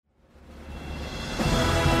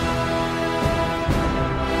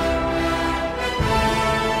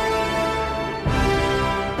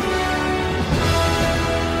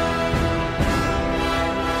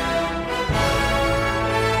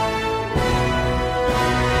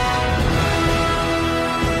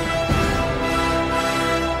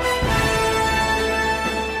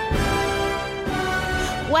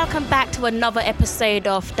welcome back to another episode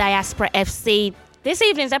of Diaspora FC. This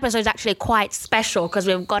evening's episode is actually quite special because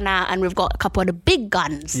we've gone out and we've got a couple of the big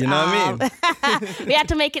guns. You know what I mean? We had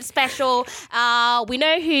to make it special. We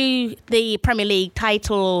know who the Premier League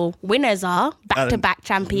title winners are, back-to-back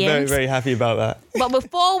champions. Very, very happy about that. But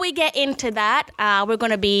before we get into that, we're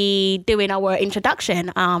going to be doing our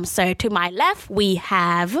introduction. So to my left, we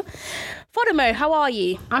have Fodimo. How are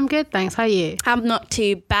you? I'm good, thanks. How are you? I'm not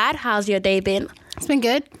too bad. How's your day been? It's been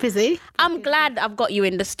good, busy. I'm glad I've got you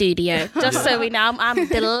in the studio. Just so we know, I'm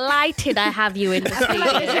delighted I have you in the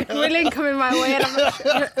studio. Grilling coming my way.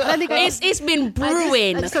 And it's been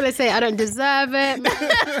brewing. I just want to say I don't deserve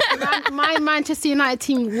it. My Manchester United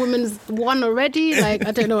team women's won already. Like,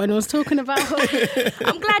 I don't know what anyone's talking about.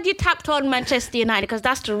 I'm glad you tapped on Manchester United because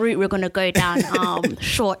that's the route we're going to go down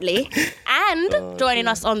shortly. And joining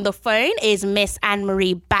us on the phone is Miss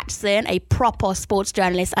Anne-Marie Batson, a proper sports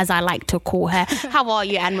journalist, as I like to call her. How are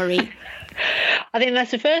you, Anne-Marie? I think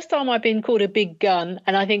that's the first time I've been called a big gun,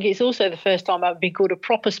 and I think it's also the first time I've been called a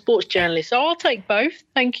proper sports journalist. So I'll take both.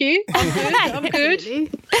 Thank you. I'm good.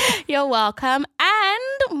 You're welcome.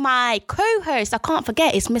 And my co-host, I can't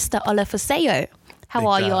forget, is Mr. Ola Faseo. How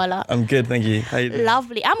are you, Ola? I'm good, thank you. How you doing?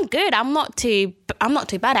 Lovely. I'm good. I'm not too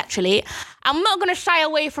bad, actually. I'm not going to shy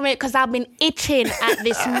away from it because I've been itching at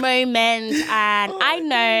this moment. And I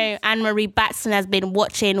know Anne-Marie Batson has been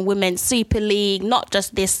watching Women's Super League, not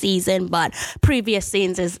just this season, but previous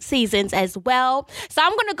seasons as well. So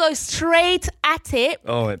I'm going to go straight at it.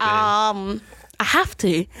 Oh, my I have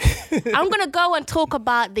to. I'm going to go and talk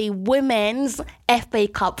about the Women's FA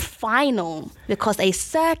Cup final because a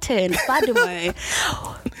certain Fadimo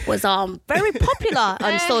was very popular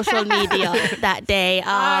on social media that day.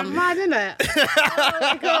 Mad, isn't it? Oh,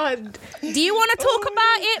 my God. Do you want to talk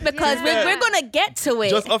about it? Because we're going to get to it.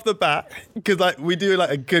 Just off the bat, because we do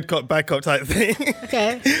a good cop, bad cop type thing.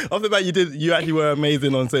 Okay. Off the bat, you actually were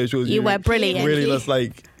amazing on socials. You were brilliant. Really just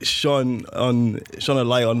shone a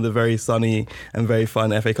light on the very sunny and very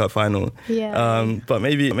fun FA Cup final. Yeah. But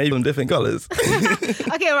maybe on different colours.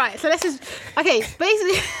 Okay, right. So let's just... Okay,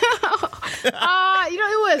 basically... you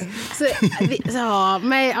know what it was?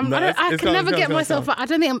 Mate, I can never get myself... I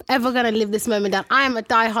don't think I'm ever going to live this moment down. I am a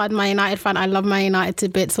diehard Man United fan. I love Man United to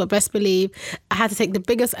bits. So best believe I had to take the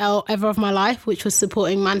biggest L ever of my life, which was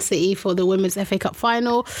supporting Man City for the Women's FA Cup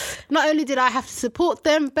final. Not only did I have to support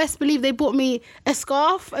them, best believe they bought me a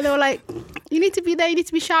scarf and they were like, you need to be there, you need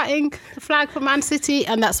to be shouting the flag for Man City,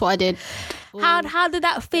 and that's what I did. How did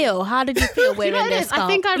that feel? How did you feel wearing this scarf? I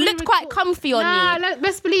think I looked quite comfy on you.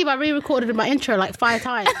 Best believe I re-recorded my intro 5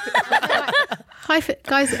 times. Hi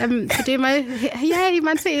guys, Fadimo, yay,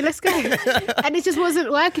 Man City, let's go. And it just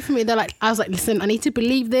wasn't working for me. I was like, listen, I need to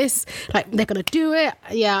believe this. They're gonna do it.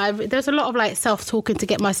 Yeah, there's a lot of self-talking to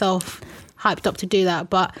get myself hyped up to do that,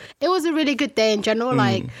 but it was a really good day in general.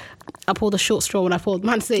 I pulled a short straw when I pulled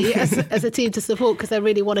Man City as a team to support because I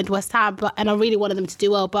really wanted West Ham, and I really wanted them to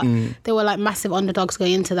do well, but they were massive underdogs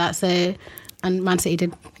going into that, and Man City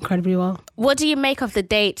did incredibly well. What do you make of the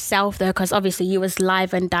day itself, though? Because obviously you was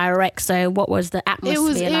live and direct, so what was the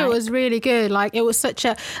atmosphere like? It was really good. It was such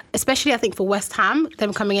especially I think for West Ham,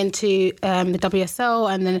 them coming into the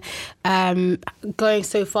WSL and then going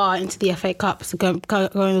so far into the FA Cup, so going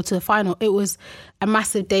to the final, it was a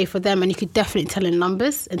massive day for them, and you could definitely tell in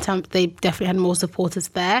numbers, in terms they definitely had more supporters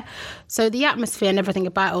there. So the atmosphere and everything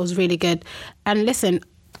about it was really good. And listen,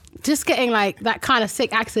 just getting that kind of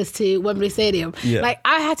sick access to Wembley Stadium. Yeah.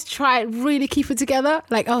 I had to try and really keep it together.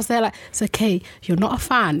 I was there it's okay, you're not a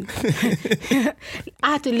fan.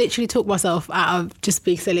 I had to literally talk myself out of just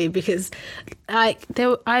being silly because I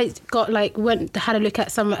got had a look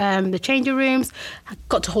at some the changing rooms, I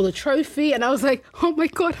got to hold a trophy, and I was like, oh my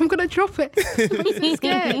God, I'm gonna drop it. I'm so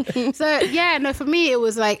scared. So yeah, no, for me it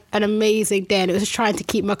was an amazing day, and it was just trying to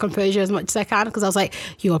keep my composure as much as I can because I was like,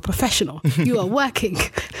 you are professional, you are working.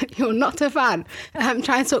 You're not a fan. I'm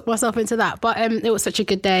trying to talk myself into that. But it was such a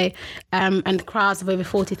good day. And crowds of over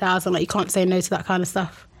 40,000. You can't say no to that kind of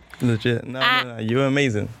stuff. Legit. No. You were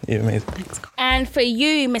amazing. Thanks. And for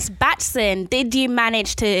you, Miss Batson, did you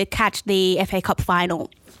manage to catch the FA Cup final?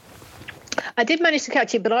 I did manage to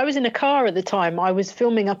catch it, but I was in a car at the time. I was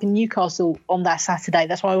filming up in Newcastle on that Saturday.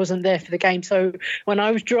 That's why I wasn't there for the game. So when I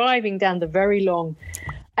was driving down the very long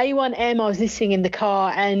A1M, I was listening in the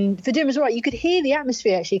car, and Fadimo was right. You could hear the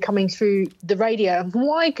atmosphere actually coming through the radio. And from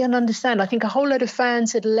what I can understand, I think a whole load of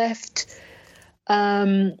fans had left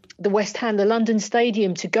the West Ham, the London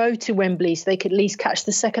Stadium, to go to Wembley so they could at least catch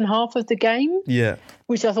the second half of the game. Yeah.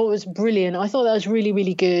 Which I thought was brilliant. I thought that was really,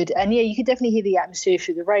 really good. And yeah, you could definitely hear the atmosphere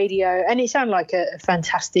through the radio. And it sounded like a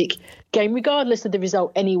fantastic game, regardless of the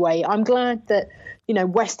result anyway. I'm glad that,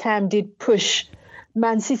 West Ham did push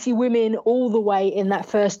Man City women all the way in that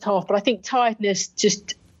first half, but I think tiredness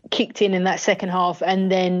just kicked in that second half,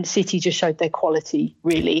 and then City just showed their quality,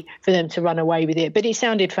 really, for them to run away with it. But it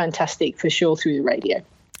sounded fantastic for sure through the radio.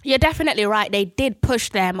 You're definitely right. They did push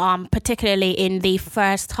them, particularly in the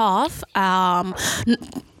first half.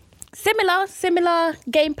 Similar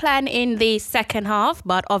game plan in the second half,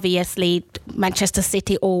 but obviously Manchester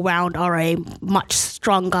City all round are a much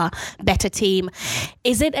stronger, better team.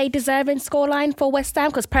 Is it a deserving scoreline for West Ham?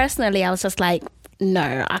 Because personally, I was just like,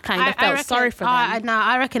 no, I kind of felt sorry for them. No,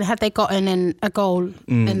 I reckon had they gotten in a goal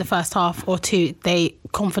in the first half or two, they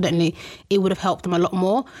confidently, it would have helped them a lot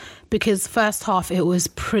more, because first half it was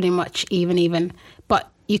pretty much even. But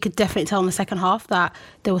you could definitely tell in the second half that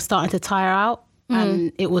they were starting to tire out.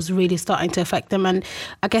 And it was really starting to affect them. And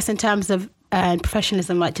I guess in terms of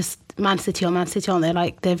professionalism, like just Man City, aren't they?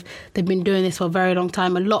 Like they've been doing this for a very long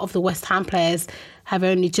time. A lot of the West Ham players have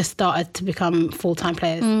only just started to become full-time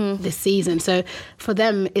players this season. So for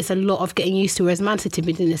them, it's a lot of getting used to, whereas Man City have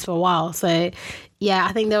been doing this for a while. So yeah,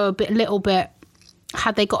 I think they were a little bit,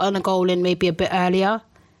 had they gotten a goal in maybe a bit earlier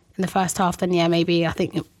in the first half, then yeah, maybe I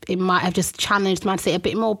think it might have just challenged Man City a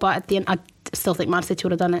bit more. But at the end, I still think Man City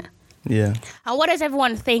would have done it. Yeah. And what does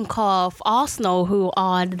everyone think of Arsenal, who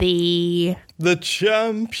are the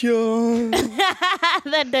champions,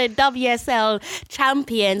 the WSL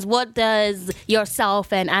champions? What does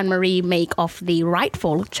yourself and Anne-Marie make of the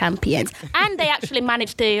rightful champions? And they actually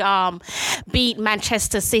managed to beat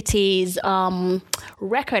Manchester City's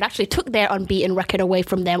record. Actually, took their unbeaten record away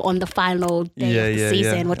from them on the final day of the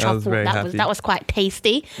season, which I thought that was quite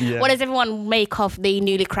tasty. Yeah. What does everyone make of the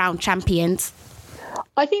newly crowned champions?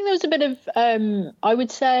 I think there was a bit of, I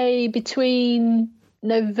would say, between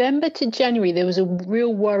November to January, there was a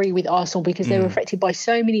real worry with Arsenal because they were affected by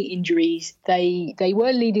so many injuries. They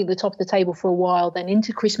were leading at the top of the table for a while. Then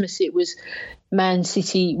into Christmas, it was Man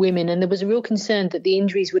City women. And there was a real concern that the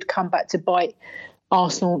injuries would come back to bite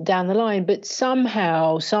Arsenal down the line. But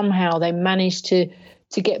somehow they managed to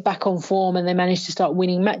get back on form, and they managed to start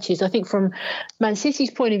winning matches. I think from Man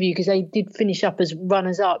City's point of view, because they did finish up as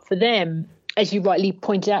runners-up, for them, as you rightly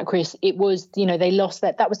pointed out, Chris, it was, they lost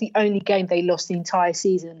that. That was the only game they lost the entire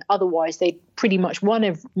season. Otherwise, they pretty much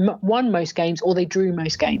won most games, or they drew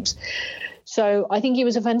most games. So I think it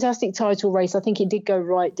was a fantastic title race. I think it did go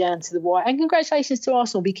right down to the wire. And congratulations to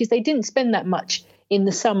Arsenal, because they didn't spend that much in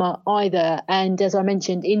the summer either. And as I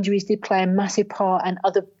mentioned, injuries did play a massive part, and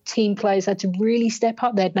other team players had to really step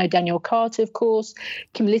up. They had no Danielle Carter, of course,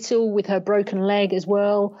 Kim Little with her broken leg as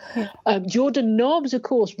well. Yeah. Jordan Nobbs, of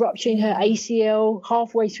course, rupturing her ACL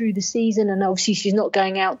halfway through the season. And obviously she's not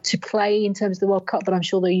going out to play in terms of the World Cup, but I'm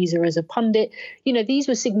sure they'll use her as a pundit. These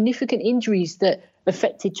were significant injuries that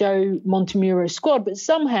affected Joe Montemuro's squad, but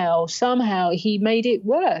somehow he made it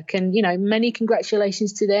work. And, many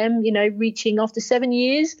congratulations to them, reaching after 7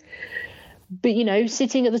 years, but,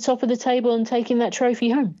 sitting at the top of the table and taking that trophy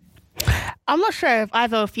home. I'm not sure if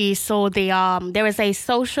either of you saw there was a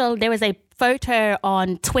photo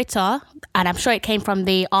on Twitter, and I'm sure it came from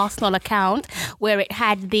the Arsenal account, where it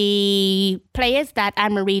had the players that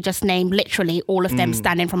Anne-Marie just named, literally all of them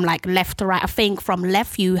standing from like left to right. I think from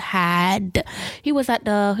left you had, who was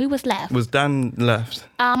left? Was Dan left?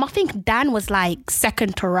 I think Dan was like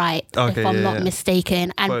second to right, if I'm not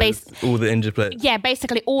mistaken. And all the injured players. Yeah,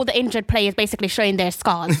 basically all the injured players basically showing their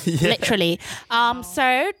scars, literally.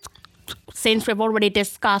 So since we've already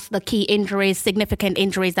discussed the key injuries, significant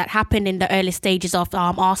injuries that happened in the early stages of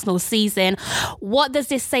Arsenal's season, what does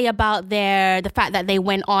this say about the fact that they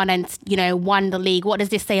went on and, won the league? What does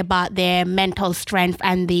this say about their mental strength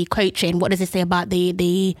and the coaching? What does it say about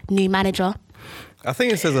the new manager? I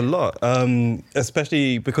think it says a lot,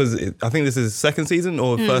 especially because I think this is second season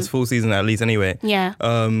or first full season at least anyway. Yeah.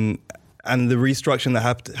 And the restructuring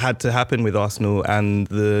that had to happen with Arsenal and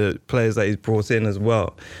the players that he's brought in as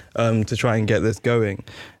well to try and get this going.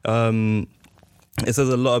 It says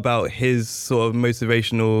a lot about his sort of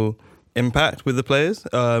motivational impact with the players.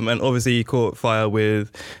 And obviously he caught fire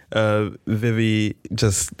with Vivi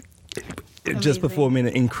just performing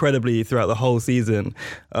incredibly throughout the whole season.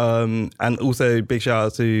 And also big shout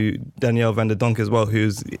out to Danielle van der Donk as well,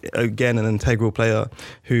 who's again an integral player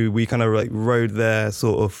who we kind of like rode their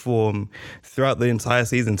sort of form throughout the entire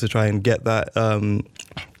season to try and get that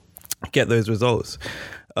get those results.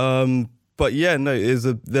 But yeah, no,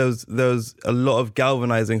 there was a lot of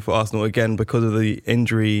galvanizing for Arsenal again because of the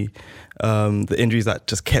injuries that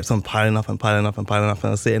just kept on piling up. And I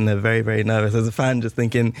was sitting there very, very nervous as a fan, just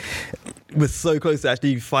thinking we're so close to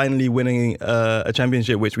actually finally winning a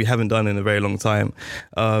championship, which we haven't done in a very long time.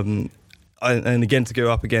 and again to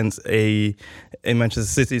go up against a Manchester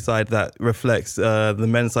City side that reflects the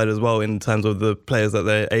men's side as well in terms of the players that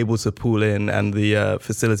they're able to pull in and the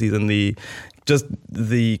facilities and just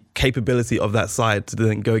the capability of that side to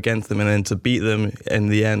then go against them and then to beat them in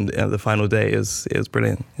the end at the final day is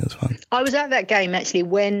brilliant. It was fun. I was at that game actually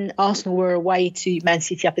when Arsenal were away to Man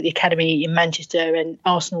City up at the Academy in Manchester, and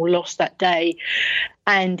Arsenal lost that day.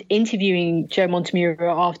 And interviewing Joe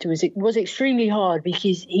Montemurro afterwards, it was extremely hard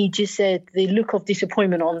because he just said the look of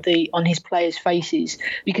disappointment on his players' faces,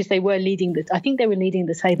 because they were leading I think they were leading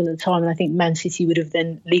the table at the time, and I think Man City would have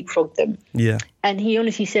then leapfrogged them. Yeah. And he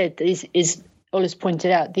honestly said, is Ola's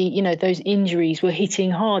pointed out, those injuries were hitting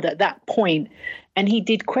hard at that point, and he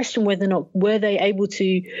did question whether or not were they able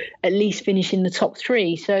to at least finish in the top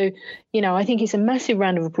three. So, I think it's a massive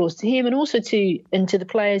round of applause to him and also to the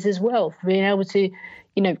players as well for being able to,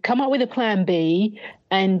 come up with a plan B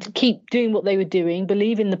and keep doing what they were doing,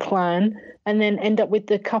 believe in the plan, and then end up with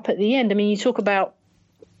the cup at the end. I mean, you talk about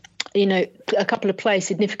a couple of players,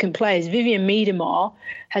 significant players. Vivian Miedema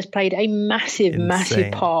has played a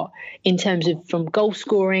massive part in terms of from goal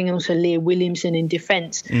scoring, and also Leah Williamson in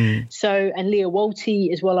defence. So, and Leah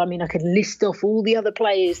Walty as well. I mean, I could list off all the other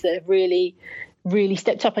players that have really, really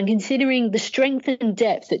stepped up. And considering the strength and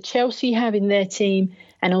depth that Chelsea have in their team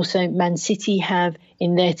and also Man City have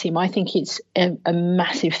in their team, I think it's a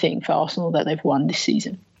massive thing for Arsenal that they've won this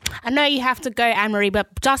season. I know you have to go, Anne-Marie,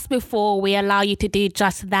 but just before we allow you to do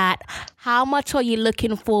just that, how much are you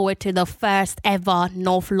looking forward to the first ever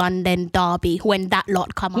North London derby when that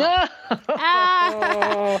lot come up?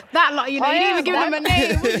 That lot, you didn't even give them a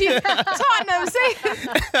name. Tottenham, see?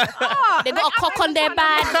 They got a cock on their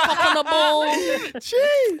back, cock on the ball.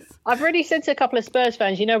 Jeez. I've already said to a couple of Spurs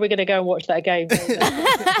fans, we're going to go and watch that game.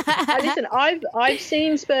 Listen, I've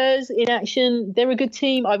seen Spurs in action. They're a good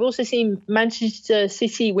team. I've also seen Manchester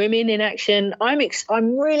City women in action.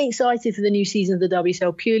 I'm really excited for the new season of the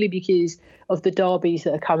WSL purely because of the derbies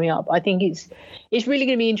that are coming up. I think it's really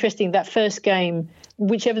going to be interesting. That first game,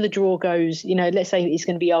 whichever the draw goes, let's say it's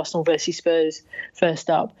going to be Arsenal versus Spurs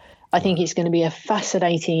first up. I think it's going to be a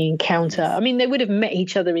fascinating encounter. I mean, they would have met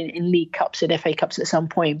each other in League Cups and FA Cups at some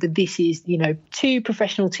point, but this is, two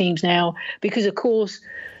professional teams now, because, of course,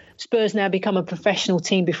 Spurs now become a professional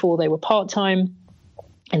team before they were part-time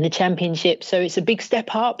in the Championship. So it's a big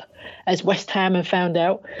step up, as West Ham have found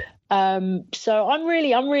out. So I'm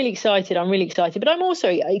really excited. But I'm also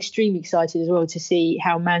extremely excited as well to see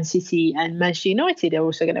how Man City and Manchester United are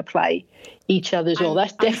also going to play each other as well.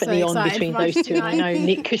 That's definitely on between those two. And I know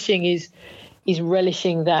Nick Cushing is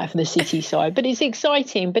relishing that for the City side. But it's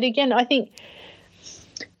exciting. But again, I think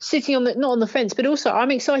City not on the fence, but also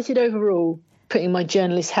I'm excited overall, putting my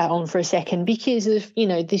journalist hat on for a second, because of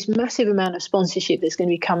this massive amount of sponsorship that's going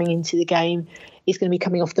to be coming into the game. It's going to be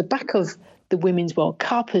coming off the back of the Women's World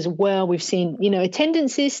Cup as well. We've seen,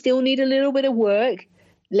 attendances still need a little bit of work,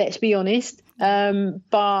 let's be honest.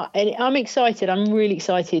 But I'm excited. I'm really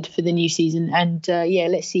excited for the new season. And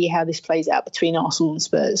let's see how this plays out between Arsenal and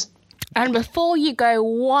Spurs. And before you go,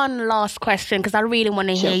 one last question, because I really want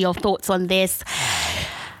to hear your thoughts on this.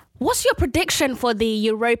 What's your prediction for the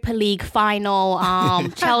Europa League final,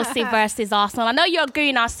 Chelsea versus Arsenal? I know you're a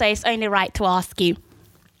gooner, so it's only right to ask you.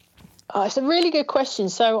 It's a really good question.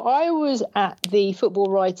 So I was at the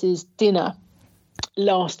Football Writers' dinner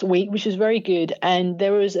last week, which was very good. And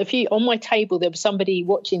there was on my table, there was somebody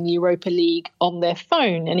watching the Europa League on their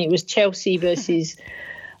phone, and it was Chelsea versus,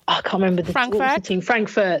 I can't remember the team.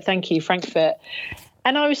 Frankfurt. Thank you, Frankfurt.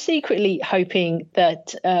 And I was secretly hoping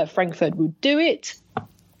that Frankfurt would do it.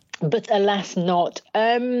 But alas, not.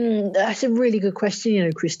 That's a really good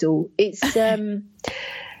question, Crystal. It's...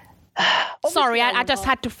 Sorry, I just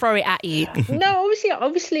had to throw it at you. No,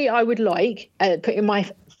 obviously, I would like, putting my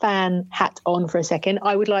fan hat on for a second,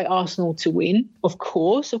 I would like Arsenal to win. Of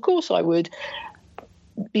course I would,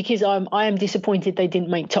 because I am disappointed they didn't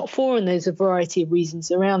make top four, and there's a variety of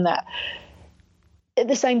reasons around that. At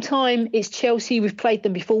the same time, it's Chelsea. We've played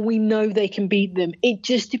them before. We know they can beat them. It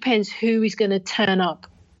just depends who is going to turn up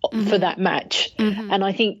for that match. And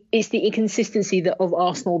I think it's the inconsistency of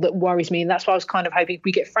Arsenal that worries me, and that's why I was kind of hoping if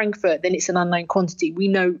we get Frankfurt, then it's an unknown quantity. We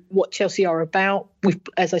know what Chelsea are about.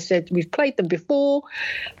 As I said, we've played them before.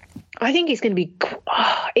 I think it's going to be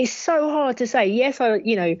it's so hard to say. Yes,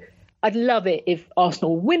 I'd love it if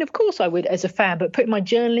Arsenal win. Of course I would as a fan, but putting my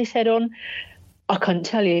journalist head on, I couldn't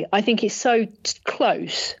tell you. I think it's so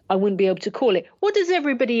close, I wouldn't be able to call it. What does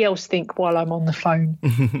everybody else think while I'm on the phone?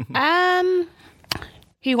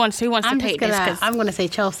 Who wants to take this? I'm going to say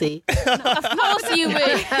Chelsea. Of course you will.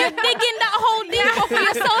 You're digging that hole deep, of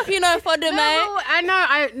for yourself, for the No, I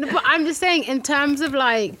know. But I'm just saying, in terms of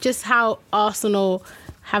like just how Arsenal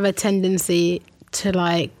have a tendency to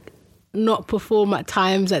like not perform at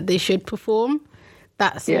times that they should perform.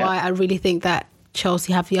 That's why I really think that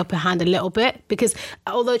Chelsea have the upper hand a little bit, because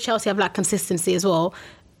although Chelsea have like consistency as well,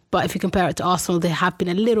 but if you compare it to Arsenal, they have been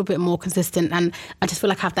a little bit more consistent, and I just feel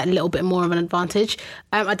like I have that little bit more of an advantage.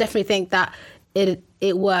 I definitely think that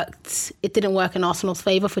it worked. It didn't work in Arsenal's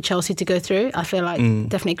favour for Chelsea to go through. I feel like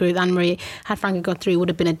definitely agree with Anne-Marie. Had Frankie gone through, it would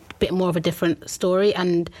have been a bit more of a different story.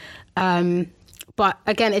 And but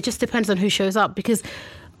again, it just depends on who shows up, because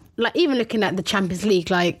like even looking at the Champions League,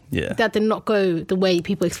 that did not go the way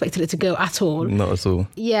people expected it to go at all. Not at all.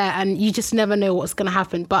 Yeah, and you just never know what's going to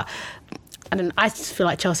happen. But I just feel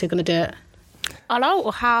like Chelsea are going to do it.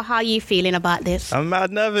 Hello, how are you feeling about this? I'm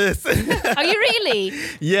mad nervous. Are you really?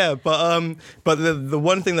 Yeah, but the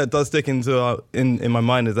one thing that does stick into in my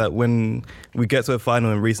mind is that when we get to a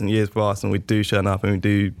final in recent years for Arsenal, we do turn up and we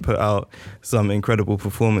do put out some incredible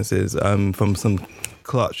performances from some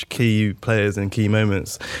clutch key players in key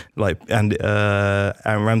moments. Like Aaron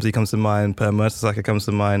Ramsey comes to mind, Per Mertesacker comes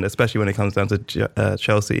to mind, especially when it comes down to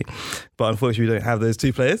Chelsea. But unfortunately, we don't have those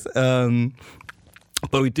two players.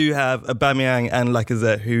 But we do have Aubameyang and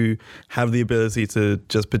Lacazette, who have the ability to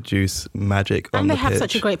just produce magic on the pitch. And they have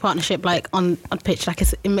such a great partnership, like on pitch. Like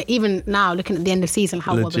even now, looking at the end of season,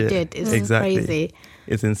 how well they did is crazy.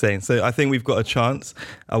 It's insane. So I think we've got a chance.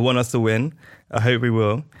 I want us to win. I hope we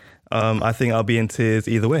will. I think I'll be in tears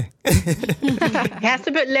either way. He has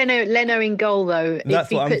to put Leno in goal, though. That's if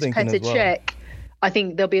he what puts I'm thinking Petr Cech, I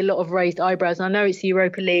think there'll be a lot of raised eyebrows. And I know it's the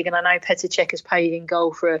Europa League, and I know Petr Cech has played in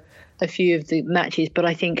goal for a few of the matches, but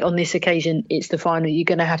I think on this occasion, it's the final. You're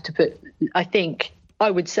going to have to put, I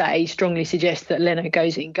would say, strongly suggest that Leno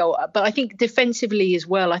goes in goal. But I think defensively as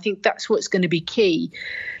well, I think that's what's going to be key,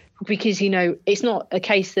 because, it's not a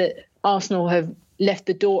case that Arsenal have left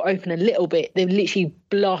the door open a little bit. They've literally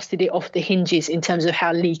blasted it off the hinges in terms of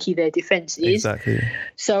how leaky their defence is. Exactly.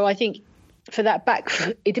 So I think for that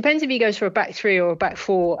it depends if he goes for a back three or a back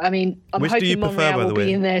four. I mean, I'm hoping Monreal will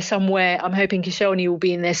be in there somewhere. I'm hoping Koscielny will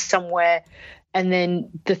be in there somewhere. And then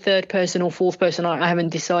the third person or fourth person, I haven't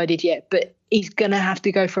decided yet. But he's going to have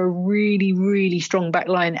to go for a really, really strong back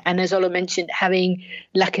line. And as Ola mentioned, having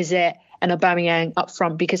Lacazette and Aubameyang up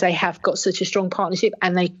front, because they have got such a strong partnership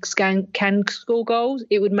and they can score goals,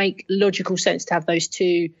 it would make logical sense to have those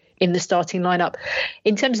two in the starting lineup.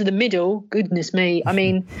 In terms of the middle, goodness me, I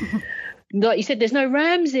mean, like you said, there's no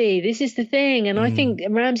Ramsey. This is the thing. And I think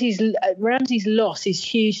Ramsey's loss is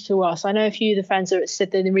huge to us. I know a few of the fans have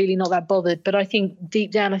said they're really not that bothered, but I think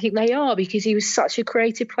deep down, I think they are, because he was such a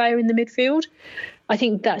creative player in the midfield. I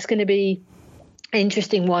think that's going to be an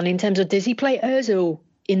interesting one in terms of, does he play Ozil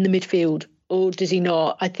in the midfield or does he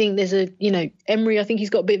not? I think there's Emery, I think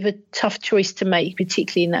he's got a bit of a tough choice to make,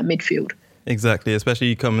 particularly in that midfield. Exactly,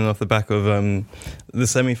 especially coming off the back of the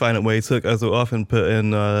semi-final where he took Ozil off and put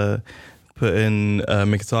in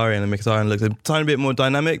Mkhitaryan, and Mkhitaryan looked a tiny bit more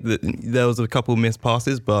dynamic. There was a couple missed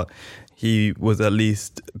passes, but he was at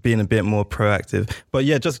least being a bit more proactive. But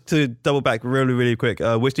yeah, just to double back really, really quick,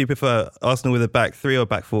 which do you prefer, Arsenal with a back three or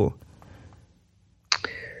back four?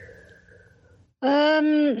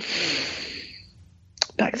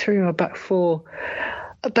 Back three or back four?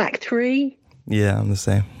 A back three. Yeah, I'm the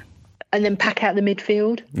same. And then pack out the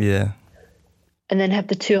midfield. Yeah. And then have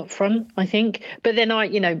the two up front, I think. But then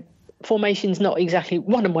formation's not exactly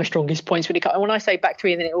one of my strongest points when I say back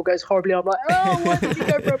three and then it all goes horribly, I'm like, why did you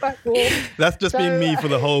go for a back four? That's just been me for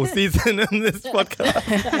the whole season on this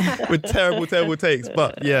podcast with terrible takes.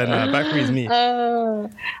 But yeah, no, back three is me. I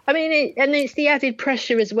mean, and it's the added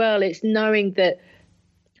pressure as well. It's knowing that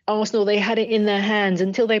Arsenal, they had it in their hands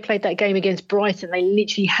until they played that game against Brighton. They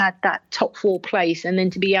literally had that top four place, and then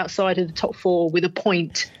to be outside of the top four with a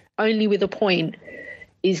point, only with a point,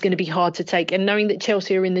 is going to be hard to take. And knowing that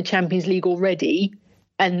Chelsea are in the Champions League already,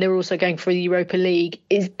 and they're also going for the Europa League,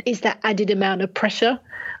 is that added amount of pressure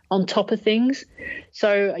on top of things.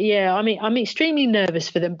 So yeah, I mean, I'm extremely nervous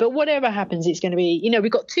for them. But whatever happens, it's going to be,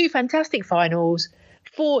 we've got two fantastic finals,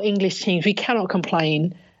 4 English teams. We cannot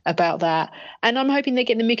complain about that. And I'm hoping they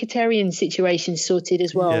get the Mkhitaryan situation sorted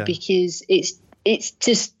as well, because it's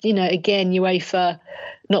just, again, UEFA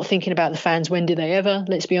not thinking about the fans. When do they ever?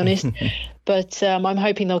 Let's be honest. But I'm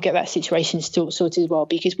hoping they'll get that situation still sorted as well,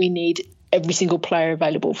 because we need every single player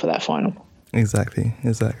available for that final. Exactly.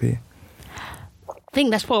 I think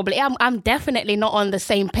that's probably, I'm definitely not on the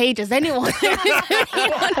same page as anyone.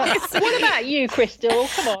 What about you, Crystal?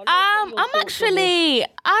 Come on.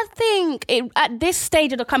 I think at this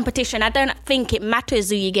stage of the competition, I don't think it matters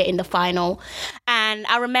who you get in the final. And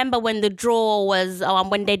I remember when the draw was,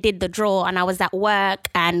 when they did the draw and I was at work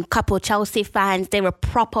and a couple of Chelsea fans, they were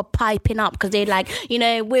proper piping up because they're like,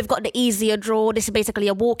 we've got the easier draw. This is basically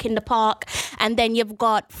a walk in the park. And then you've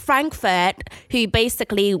got Frankfurt, who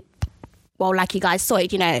basically, well, like you guys saw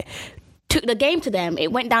it, took the game to them.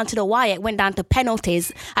 It went down to the wire. It went down to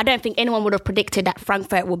penalties. I don't think anyone would have predicted that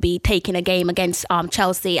Frankfurt would be taking a game against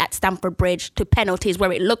Chelsea at Stamford Bridge to penalties,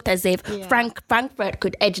 where it looked as if Frankfurt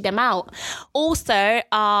could edge them out. Also,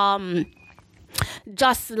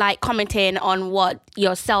 just like commenting on what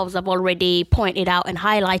yourselves have already pointed out and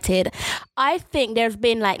highlighted, I think there's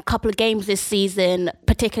been like a couple of games this season,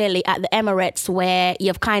 particularly at the Emirates, where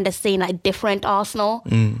you've kind of seen like different Arsenal.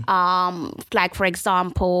 Like, for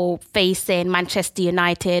example, facing Manchester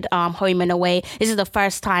United home and away. This is the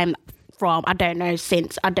first time from,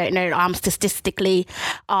 statistically,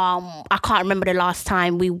 I can't remember the last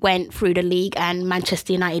time we went through the league and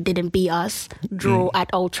Manchester United didn't beat us, draw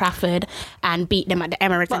at Old Trafford and beat them at the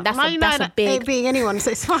Emirates. But and that's a big... ain't beating anyone,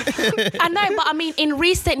 so it's fine. I know, but I mean, in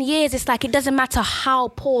recent years, it's like it doesn't matter how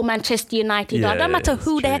poor Manchester United are. It doesn't matter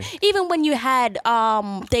who they had. Even when you had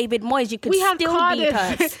David Moyes, you could still beat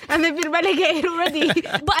us. And they've been relegated already.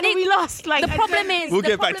 But we lost. Like, the problem is... We'll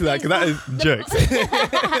get back to that, because that is jokes.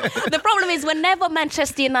 The problem is, whenever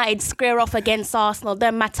Manchester United square off against Arsenal,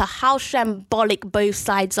 no matter how shambolic both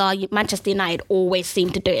sides are, Manchester United always seem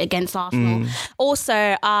to do it against Arsenal. Also,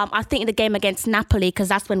 I think the game against Napoli, because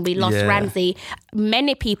that's when we lost Ramsey,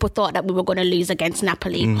 many people thought that we were going to lose against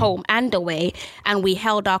Napoli, home and away, and we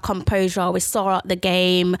held our composure. We saw out the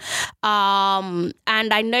game. And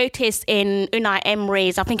I noticed in Unai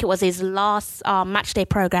Emery's, I think it was his last matchday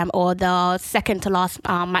programme, or the second to last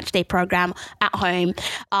matchday programme at home,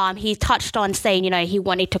 he touched on saying, he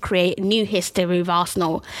wanted to create new history with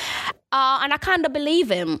Arsenal. And I kind of believe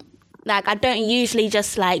him. Like, I don't usually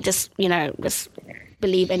just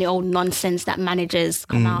believe any old nonsense that managers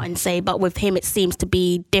come out and say, but with him it seems to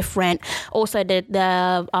be different. Also,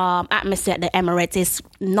 the atmosphere at the Emirates is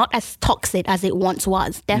not as toxic as it once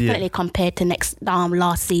was, definitely compared to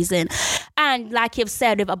last season. And like you've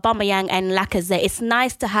said, with Aubameyang and Lacazette, it's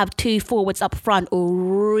nice to have two forwards up front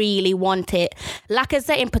who really want it.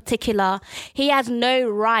 Lacazette in particular, he has no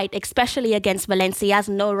right, especially against Valencia, he has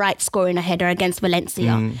no right scoring a header against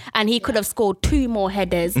Valencia. And he could have scored 2 more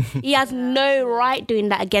headers. He has no right doing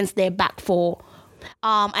that against their back four.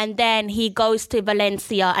 And then he goes to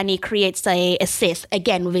Valencia and he creates a assist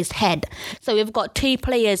again with his head. So we've got 2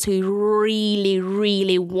 players who really,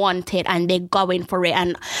 really want it and they're going for it.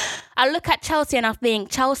 And I look at Chelsea and I think,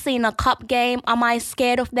 Chelsea in a cup game, am I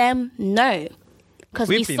scared of them? No, because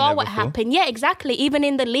we saw what happened. Yeah, exactly. Even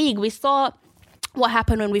in the league, we saw what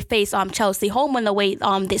happened when we faced Chelsea home and away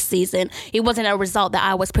this season. It wasn't a result that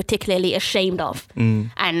I was particularly ashamed of.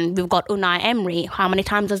 And we've got Unai Emery. How many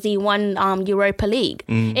times has he won Europa League?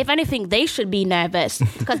 If anything, they should be nervous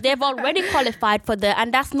because they've already qualified for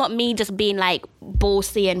and that's not me just being like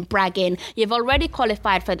bossy and bragging. You've already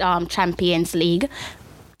qualified for Champions League.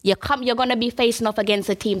 You're going to be facing off against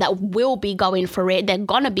a team that will be going for it. They're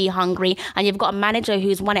going to be hungry. And you've got a manager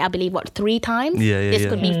who's won it, I believe, 3 times? This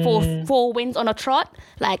could be four wins on a trot.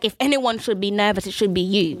 Like, if anyone should be nervous, it should be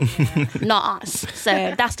you, not us.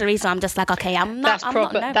 So that's the reason I'm just like, okay, I'm not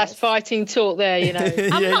nervous. That's fighting talk there,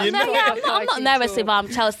 I'm not nervous about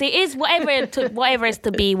Chelsea. It is whatever is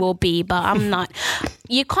to be will be, but I'm not.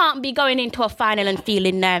 You can't be going into a final and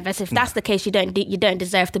feeling nervous. If that's the case, you don't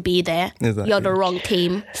deserve to be there. Exactly. You're the wrong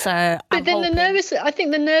team. So, I think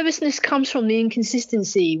the nervousness comes from the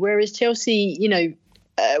inconsistency. Whereas Chelsea,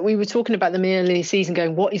 we were talking about them earlier this season,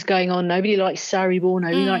 going, what is going on? Nobody likes Sarri ball.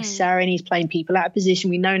 Nobody likes Sarri, and he's playing people out of position.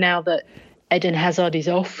 We know now that Eden Hazard is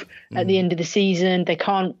off at the end of the season. They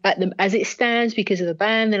can't, as it stands, because of the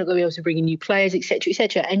ban, they're not going to be able to bring in new players, etc.,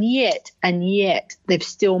 etc. And yet, they've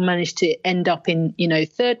still managed to end up in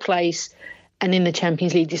 3rd place and in the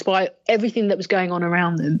Champions League, despite everything that was going on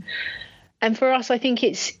around them. And for us, I think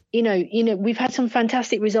it's, we've had some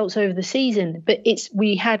fantastic results over the season, but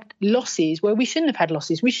we had losses where we shouldn't have had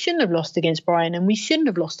losses. We shouldn't have lost against Brighton and we shouldn't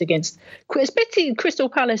have lost against, especially Crystal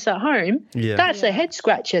Palace at home. Yeah. That's a head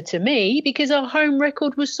scratcher to me because our home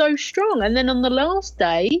record was so strong. And then on the last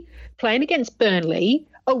day, playing against Burnley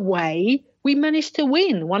away, we managed to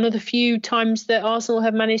win, one of the few times that Arsenal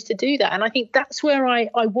have managed to do that. And I think that's where I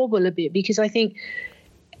wobble a bit, because I think,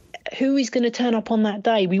 who is going to turn up on that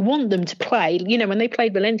day? We want them to play. When they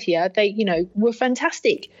played Valencia, they, were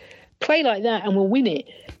fantastic. Play like that and we'll win it.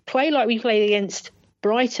 Play like we played against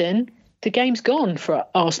Brighton, the game's gone for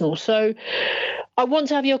Arsenal. So I want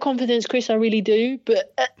to have your confidence, Chris. I really do,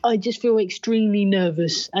 but I just feel extremely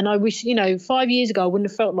nervous. And I wish, 5 years ago I wouldn't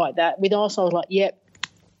have felt like that. With Arsenal, I was like, "Yep,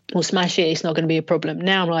 we'll smash it. It's not going to be a problem."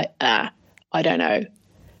 Now I'm like, I don't know,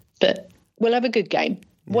 but we'll have a good game.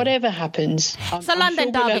 Whatever happens. It's a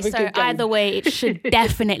London derby, so either way, it should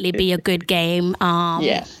definitely be a good game.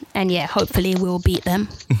 And hopefully we'll beat them.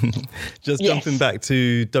 Just jumping back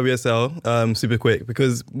to WSL super quick,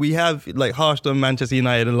 because we have harshed on Manchester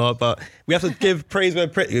United a lot, but we have to give praise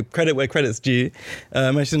credit where credit's due.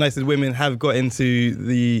 Manchester United women have got into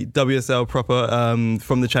the WSL proper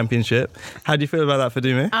from the Championship. How do you feel about that,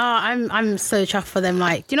 Fadime? I'm so chuffed for them.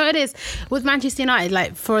 Do you know what it is with Manchester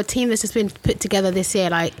United? For a team that's just been put together this year,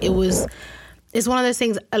 it's one of those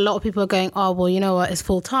things. A lot of people are going, oh well, you know what? It's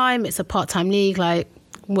full time. It's a part-time league.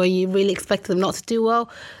 Were you really expecting them not to do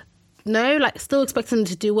well? No, still expecting them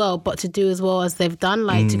to do well, but to do as well as they've done,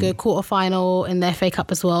 to go quarterfinal in the FA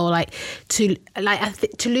Cup as well. To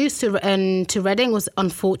lose to Reading was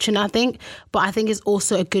unfortunate, I think, but I think it's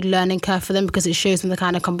also a good learning curve for them because it shows them the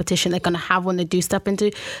kind of competition they're going to have when they do step into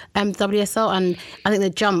WSL. And I think the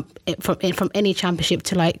jump from any championship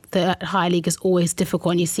to the higher league is always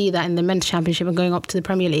difficult, and you see that in the men's championship and going up to the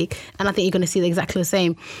Premier League. And I think you're going to see exactly the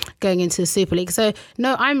same going into the Super League. So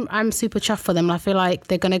no, I'm super chuffed for them. I feel like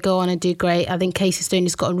they're going to go on and do great. I think Casey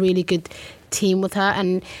Stoney's got a really good team with her,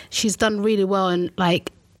 and she's done really well in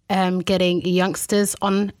getting youngsters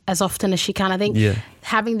on as often as she can. I think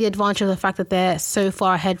having the advantage of the fact that they're so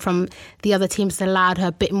far ahead from the other teams has allowed her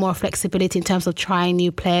a bit more flexibility in terms of trying new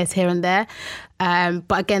players here and there.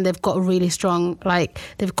 But again, they've got a really strong,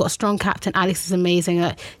 they've got a strong captain. Alex is amazing.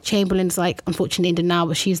 Chamberlain's unfortunately injured now,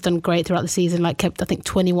 but she's done great throughout the season. Kept I think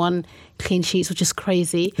 21 clean sheets, which is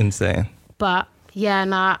crazy. Insane. But yeah,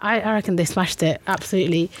 I reckon they smashed it.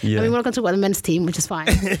 Absolutely. Yeah. I mean, we're not going to talk about the men's team, which is fine.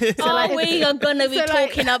 We are going to be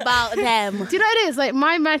talking about them. Do you know what it is?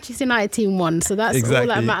 My Manchester United team won, so that's all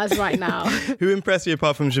that matters right now. Who impressed you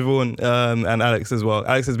apart from Siobhan and Alex as well?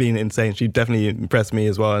 Alex has been insane. She definitely impressed me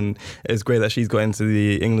as well, and it's great that she's got into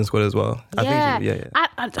the England squad as well.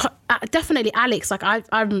 Definitely Alex.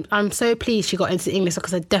 I'm so pleased she got into the English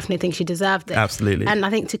because I definitely think she deserved it. Absolutely. And I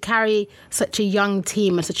think to carry such a young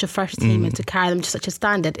team and such a fresh team and to carry them to such a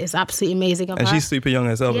standard is absolutely amazing of her. She's super young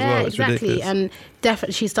herself as well. It's exactly. ridiculous. And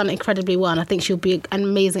definitely she's done incredibly well. And I think she'll be an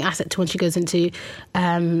amazing asset to when she goes into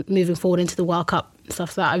moving forward into the World Cup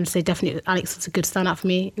stuff. So I would say definitely Alex was a good standout for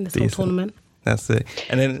me in this whole tournament. That's it.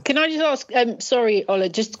 And then, can I just ask? Sorry, Ola,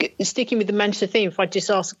 just sticking with the Manchester theme. If I just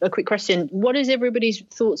ask a quick question, what is everybody's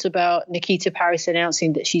thoughts about Nikita Parris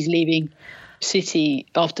announcing that she's leaving City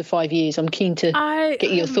after 5 years? I'm keen to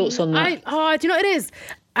get your thoughts on that. Do you know what it is?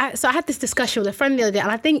 So I had this discussion with a friend the other day,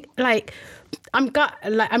 and I think I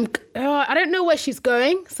don't know where she's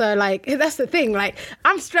going. So that's the thing.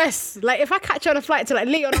 I'm stressed. If I catch her on a flight to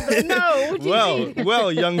Lyon, I'm like, no. What do you mean?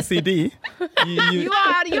 Well, young CD. You're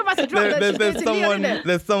about to drop there's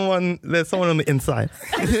someone on the inside.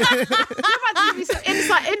 You're about to give me some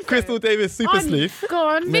inside info. Crystal Davis super sleuth. Go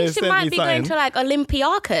on. I think she might be going to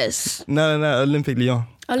Olympiacos. No, Olympic Lyon.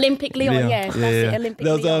 Olympic Lyon, that's it. Olympic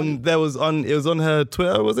Lyon. It was on her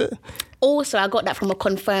Twitter, was it? Also, I got that from a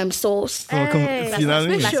confirmed source. You know what I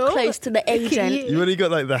mean? That's close to the agent. You already got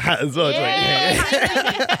the hat as well.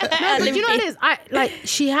 No, do you know what it is?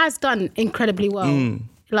 She has done incredibly well.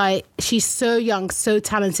 She's so young, so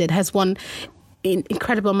talented, has won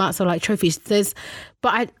incredible amounts of trophies.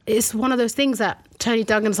 It's one of those things that Tony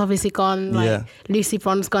Duggan's obviously gone. Lucy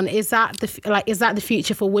Bron's gone. Is that the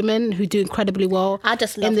future for women who do incredibly well? I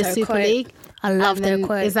just love in the her Super quote. League. I love their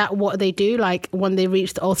quote. Is that what they do? When they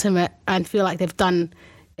reach the ultimate and feel like they've done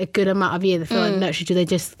a good amount of years, they feel nurtured. Do they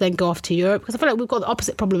just then go off to Europe? Because I feel like we've got the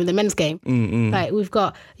opposite problem in the men's game. We've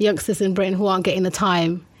got youngsters in Britain who aren't getting the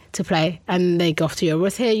time to play, and they go off to Europe.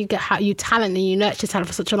 Whereas here, you talent and you nurture talent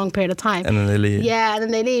for such a long period of time, and then they leave. Yeah, and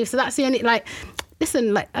then they leave. So that's the only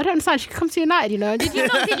Listen, I don't understand. She could come to United, you know. Did you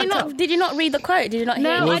not read the quote? Did you not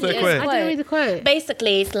hear? No, I didn't read the quote.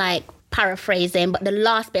 Basically, it's paraphrasing, but the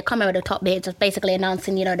last bit, I can't remember the top bit, just basically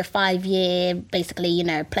announcing, the 5-year, basically,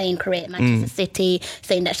 playing career at Manchester City,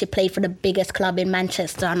 saying that she played for the biggest club in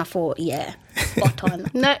Manchester, and I thought, spot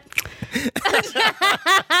on. No.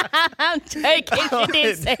 I'm joking, she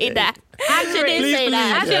didn't say that. She didn't say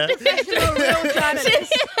that. Professional, real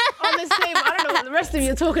journalist. Honestly, I don't know what the rest of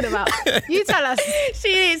you are talking about. You tell us. She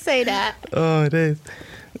didn't say that. Oh, it is.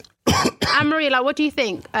 Anne-Marie, what do you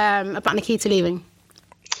think about Nikita leaving?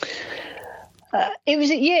 It was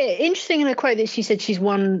interesting in a quote that she said she's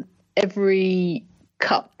won every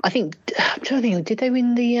cup. I think, I'm trying to think, did they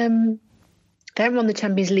win the They haven't won the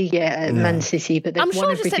Champions League yet at Man City, but they've I'm won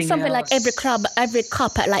sure she everything said something else. like every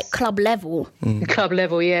cup at like club level. Club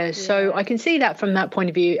level, yeah. So I can see that from that point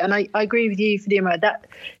of view. And I agree with you, Fadima.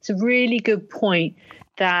 It's a really good point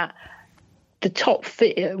that the top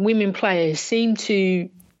women players seem to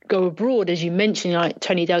go abroad, as you mentioned, like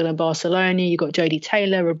Tony Duggan at Barcelona. You've got Jodie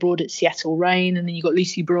Taylor abroad at Seattle Reign. And then you've got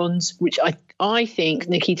Lucy Bronze, which I think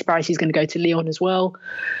Nikita Parris is going to go to Lyon as well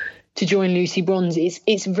to join Lucy Bronze.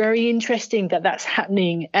 It's very interesting that that's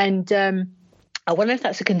happening. And I wonder if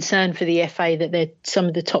that's a concern for the FA that some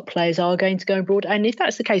of the top players are going to go abroad. And if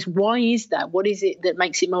that's the case, why is that? What is it that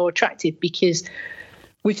makes it more attractive? Because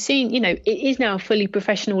we've seen, it is now a fully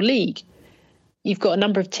professional league. You've got a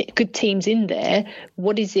number of good teams in there.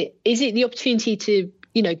 What is it? Is it the opportunity to,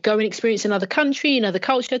 go and experience another country, another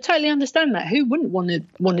culture? I totally understand that. Who wouldn't want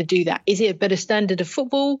to do that? Is it a better standard of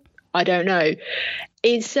football? I don't know.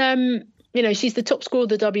 It's, she's the top scorer of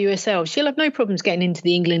the WSL. She'll have no problems getting into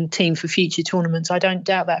the England team for future tournaments. I don't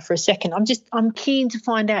doubt that for a second. I'm keen to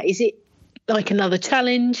find out, is it like another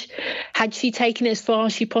challenge? Had she taken it as far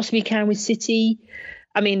as she possibly can with City?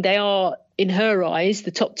 I mean, they are, in her eyes,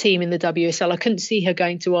 the top team in the WSL. I couldn't see her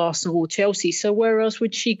going to Arsenal or Chelsea. So where else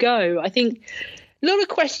would she go? I think a lot of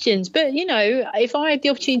questions. But, if I had the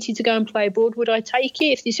opportunity to go and play abroad, would I take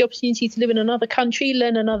it? If there's the opportunity to live in another country,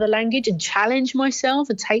 learn another language and challenge myself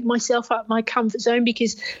and take myself out of my comfort zone?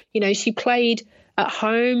 Because, she played at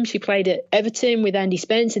home. She played at Everton with Andy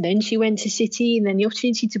Spence, and then she went to City, and then the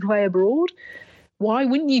opportunity to play abroad. Why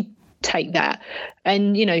wouldn't you take that?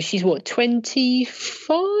 And she's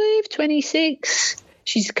 25, 26.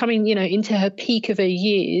 She's coming into her peak of her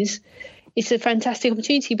years. It's a fantastic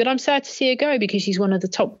opportunity, but I'm sad to see her go because she's one of the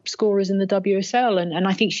top scorers in the WSL, and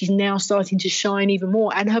I think she's now starting to shine even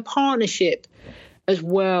more. And her partnership as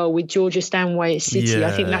well with Georgia Stanway at City,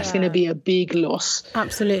 I think that's going to be a big loss,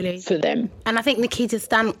 absolutely, for them. And I think Nikita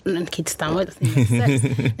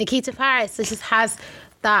Parris just has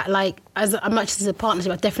that, like, as much as a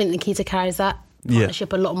partnership, I definitely think Nikita carries that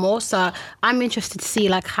partnership a lot more. So I'm interested to see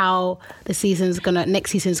like how next season's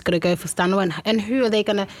gonna go for Stanway, and who are they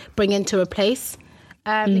gonna bring in to replace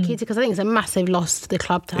Nikita, because I think it's a massive loss to the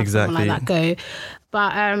club to have someone like that go.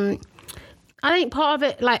 But I think part of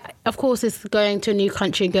it, like, of course, is going to a new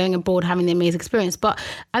country and going abroad, having the amazing experience. But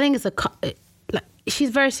I think she's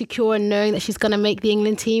very secure in knowing that she's going to make the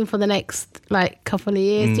England team for the next couple of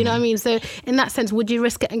years. Do you know what I mean? So in that sense, would you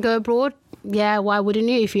risk it and go abroad? Yeah, why wouldn't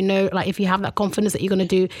you? If if you have that confidence that you're going to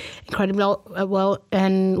do incredibly well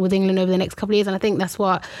and with England over the next couple of years. And I think that's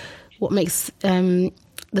what makes the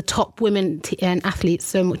top women and athletes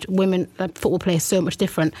so much, women football players so much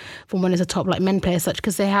different from when there's a top men players, such,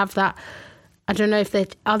 because they have that. I don't know if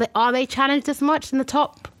are they challenged as much in the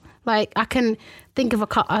top. Like, I can think of a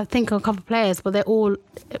couple of players, but they're all,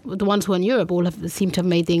 the ones who are in Europe, seem to have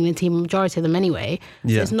made the England team, majority of them anyway.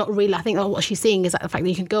 So it's not really, I think what she's seeing is that the fact that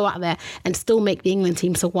you can go out there and still make the England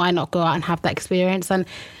team, so why not go out and have that experience? And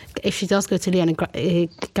if she does go to Lyon,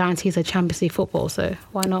 it guarantees her Champions League football, so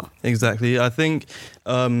why not? Exactly. I think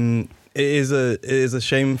it is a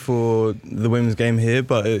shame for the women's game here,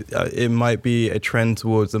 but it might be a trend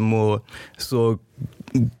towards a more sort of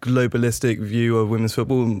globalistic view of women's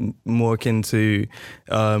football, more akin to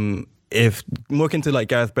like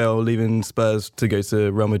Gareth Bale leaving Spurs to go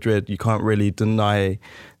to Real Madrid. You can't really deny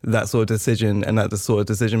that sort of decision and that sort of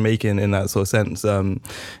decision making in that sort of sense.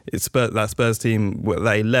 That Spurs team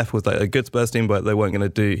that he left was like a good Spurs team, but they weren't going to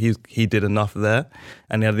do. He did enough there,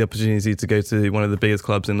 and he had the opportunity to go to one of the biggest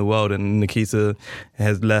clubs in the world. And Nikita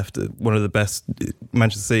has left one of the best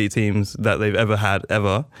Manchester City teams that they've ever had,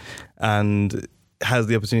 and has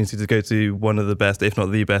the opportunity to go to one of the best, if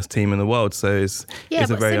not the best team in the world. So it's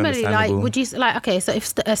a very understandable. Would you okay? So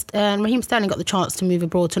if Raheem Sterling got the chance to move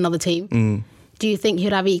abroad to another team, do you think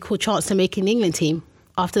he'd have an equal chance to making the England team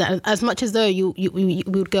after that? As much as though you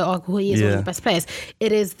would go, oh, he is one of the best players,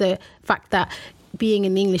 it is the fact that being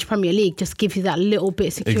in the English Premier League just gives you that little bit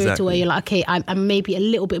of security where you're like, okay, I'm maybe a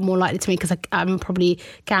little bit more likely to make, because I'm probably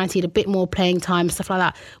guaranteed a bit more playing time, stuff like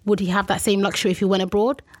that. Would he have that same luxury if he went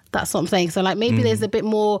abroad? That's what I'm saying. So maybe there's a bit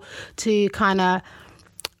more to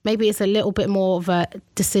maybe it's a little bit more of a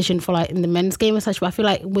decision for in the men's game and such. But I feel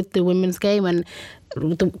like with the women's game and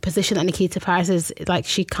the position that Nikita Parris is,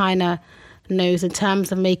 she kind of knows in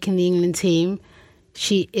terms of making the England team,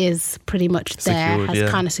 she is pretty much there, has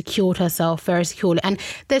kind of secured herself very securely. And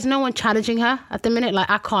there's no one challenging her at the minute.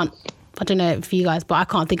 I can't I don't know for you guys, but I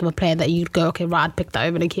can't think of a player that you'd go, okay, right, I'd pick that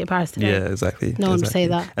over Nikita Paris today. Yeah, exactly. No one would say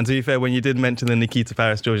that. And to be fair, when you did mention the Nikita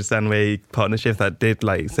Paris Georgia Stanway partnership, that did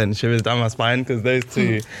like send shivers down my spine, because those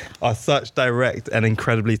two are such direct and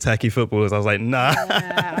incredibly techie footballers. I was like, nah,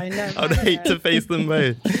 Yeah, I know. I'd hate to face them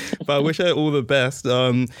both. But I wish her all the best.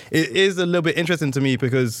 It is a little bit interesting to me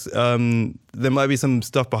because there might be some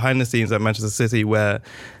stuff behind the scenes at Manchester City where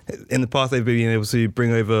in the past they've been able to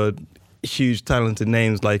bring over huge talented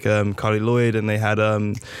names like Carly Lloyd, and they had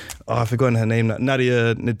I've forgotten her name,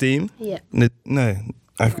 Nadia Nadim. Yeah. No,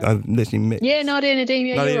 I've literally mixed. Yeah, Nadia Nadim.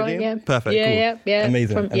 Yeah, Nadia you're right. Nadim? Yeah, Perfect. Yeah, cool. yeah.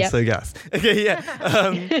 Amazing. And so gas. Okay, yeah.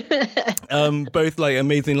 Both like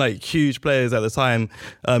amazing, like huge players at the time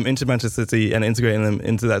into Manchester City and integrating them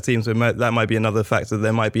into that team. So that might be another factor.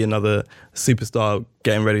 There might be another superstar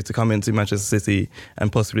getting ready to come into Manchester City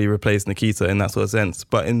and possibly replace Nikita in that sort of sense.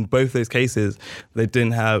 But in both those cases, they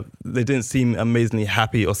didn't seem amazingly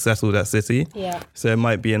happy or settled at City. Yeah. So it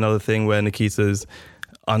might be another thing where Nikita's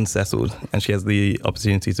unsettled and she has the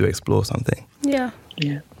opportunity to explore something. Yeah.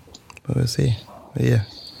 Yeah. But we'll see. But yeah.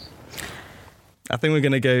 I think we're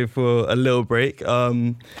going to go for a little break.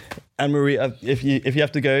 Anne-Marie, if you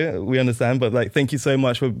have to go, we understand. But like, thank you so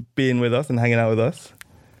much for being with us and hanging out with us.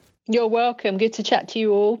 You're welcome. Good to chat to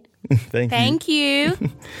you all. Thank you.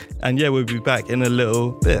 And yeah, we'll be back in a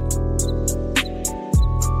little bit.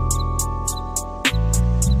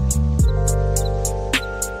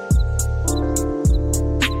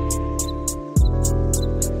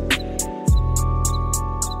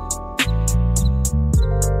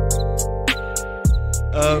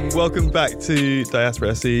 Welcome back to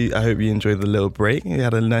Diaspora SC. I hope you enjoyed the little break. You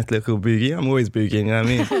had a nice little boogie. I'm always boogieing, you know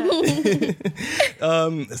what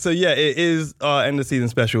I mean? So yeah, it is our end of season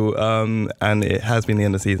special, and it has been the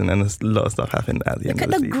end of season, and a lot of stuff happened at the end Look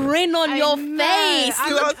of at the the season. grin on your face.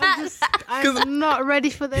 I'm not ready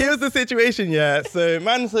for this. Here's the situation, yeah. So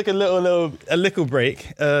man took a little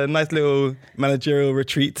break, a nice little managerial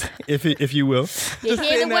retreat, if you will. You Just hear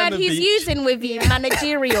sitting the there on word the he's beach. using with you,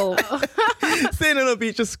 managerial. Sitting on the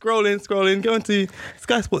beach, just scrolling, going to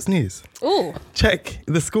Sky Sports News. Ooh. Check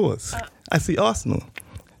the scores. I see Arsenal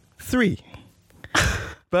 3,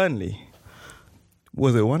 Burnley.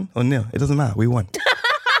 Was it 1 or 0? It doesn't matter. We won.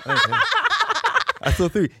 Okay. I saw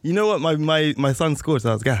 3. You know what? My son scored, so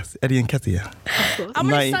I was gassed. Eddie Nketiah. How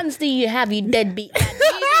many sons do you have, you deadbeat man?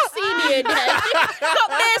 You got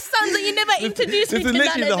bare sons and you never introduced me This to is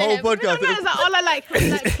literally the none of whole them. podcast. It's like all like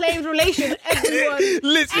claimed relations, everyone.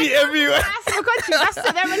 Literally everywhere. That's the country. That's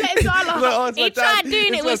it. They're related to Allah. Like, oh, it's my He dad. tried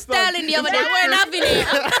doing It's it my with son. Sterling the other day. I weren't having it.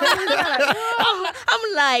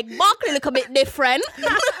 I'm like, Barkley look a bit different. You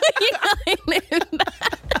know what I mean?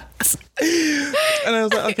 And I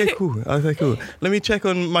was like, okay, cool. Let me check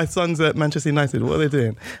on my sons at Manchester United. What are they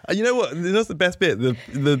doing? You know what? That's the best bit.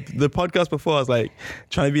 The podcast before, I was like,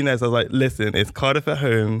 trying to be nice. I was like, listen, it's Cardiff at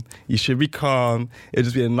home. You should be calm. It'll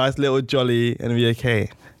just be a nice little jolly and it'll be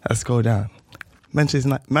okay. I scroll down. Manchester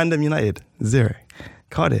United, Mandem United, 0.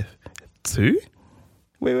 Cardiff, 2.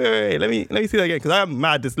 Wait. Let me see that again, because I'm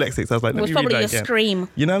mad dyslexic. So I was like, It let was me probably read your that again. scream.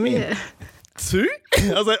 You know what I mean? Yeah. 2?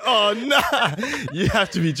 I was like, oh, nah, you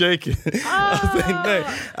have to be joking. I was like,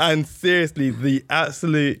 no. And seriously, the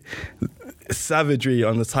absolute savagery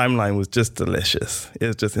on the timeline was just delicious. It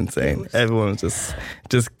was just insane. Everyone was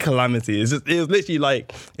just calamity. It was literally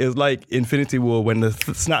like Infinity War when the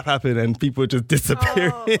snap happened and people were just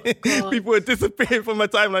disappearing. People were disappearing from my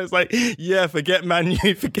timeline. It's like, yeah, forget Man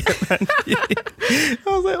U, forget Man U. I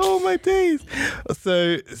was like, oh my days.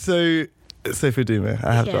 So Faduma,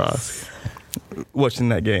 I have to ask. Watching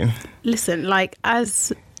that game. Listen, like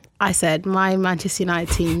as I said, my Manchester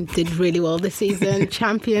United team did really well this season.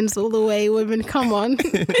 Champions all the way, women. Come on.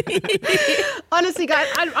 Honestly, guys,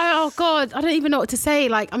 oh God, I don't even know what to say.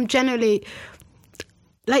 Like, I'm generally,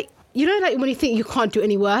 like, you know, like when you think you can't do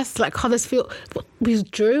any worse, like Huddersfield, we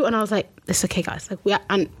drew, and I was like, it's okay, guys. Like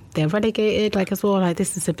and they're relegated, like as well. Like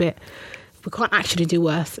this is a bit. We can't actually do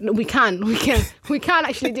worse. No, we can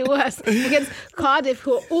actually do worse against Cardiff,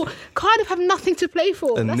 Cardiff have nothing to play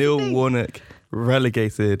for. And Neil Warnock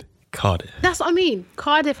relegated Cardiff. That's what I mean.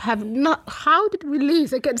 Cardiff have not. How did we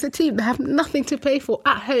lose against a team that have nothing to play for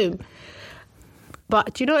at home?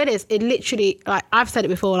 But do you know what it is? It literally, like I've said it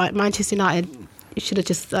before, like Manchester United should have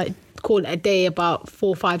just like called it a day about 4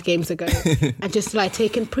 or 5 games ago and just like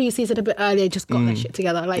taken pre-season a bit earlier, just got their shit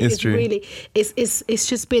together. Like it's true. Really, it's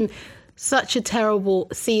just been such a terrible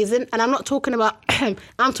season, and I'm not talking about.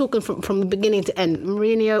 I'm talking from the beginning to end.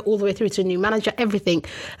 Mourinho all the way through to a new manager, everything.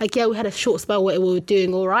 Like yeah, we had a short spell where we were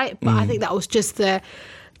doing all right, but I think that was just the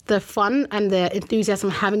fun and the enthusiasm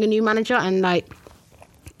of having a new manager, and like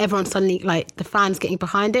everyone suddenly, like, the fans getting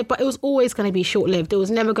behind it. But it was always going to be short-lived. It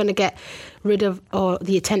was never going to get rid of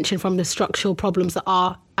the attention from the structural problems that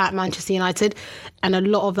are at Manchester United. And a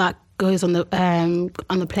lot of that goes on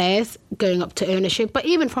the players going up to ownership. But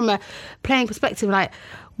even from a playing perspective, like,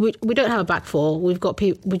 we don't have a back four. We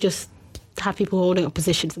just have people holding up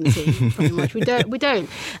positions in the team. Pretty much, we don't.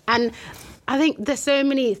 And I think there's so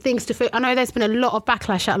many things to. I know there's been a lot of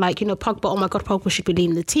backlash at, like, Pogba. Oh my God, Pogba should be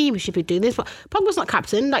leading the team. He should be doing this. But Pogba's not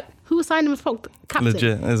captain. Like, who assigned him as captain?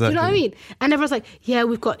 Legit, exactly. Do you know what I mean? And everyone's like, yeah,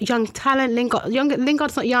 we've got young talent.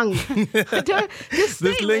 Lingard's not young. This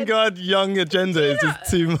Lingard young agenda is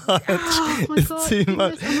just too much. Oh my God, It's too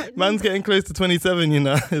much. like, Man's getting close to 27.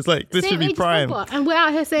 It's like this should be prime. Pogba. And we're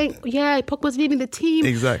out here saying, yeah, Pogba's leading the team.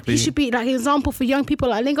 Exactly. He should be like an example for young people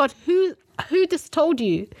like Lingard. Who just told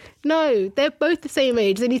you? No, they're both the same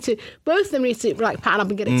age. Both of them need to, like, pattern up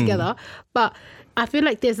and get it together. But I feel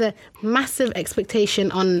like there's a massive expectation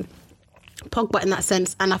on Pogba in that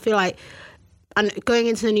sense, and I feel like, and going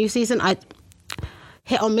into the new season, I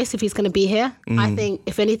hit or miss if he's going to be here. I think,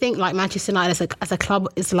 if anything, like, Manchester United as a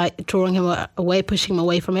club is, like, drawing him away, pushing him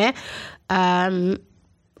away from here.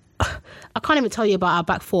 I can't even tell you about our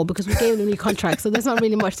back four because we gave them new contracts, so there's not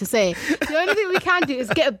really much to say. The only thing we can do is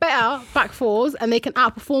get a better back fours, and they can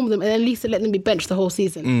outperform them, and at least let them be benched the whole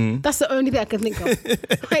season. That's the only thing I can think of.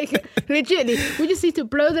 Like, legitimately, we just need to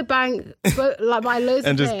blow the bank, like, by loads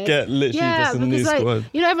And of just players. get literally just a new like, squad.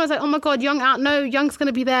 Everyone's like, oh my God, Young out. No, Young's going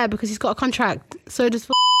to be there because he's got a contract. So does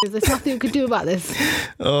there's nothing we can do about this.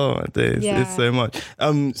 Oh my days, Yeah. it's so much.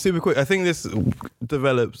 Super quick, I think this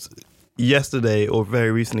develops yesterday or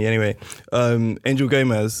very recently anyway. Angel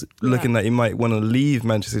Gomez looking that he might want to leave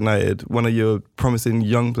Manchester United, one of your promising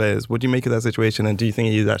young players. What do you make of that situation, and do you think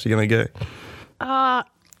he's actually going to go? I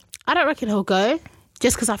don't reckon he'll go,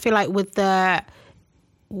 just because I feel like with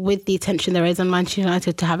the attention there is on Manchester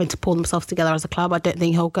United to having to pull themselves together as a club, I don't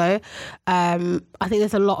think he'll go. I think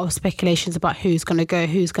there's a lot of speculations about who's going to go,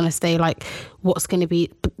 who's going to stay, like, what's going to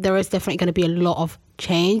be. But there is definitely going to be a lot of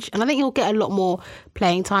change, and I think he'll get a lot more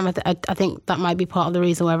playing time. I think that might be part of the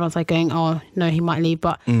reason why everyone's like going, oh no, he might leave.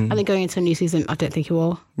 But I think going into a new season, I don't think he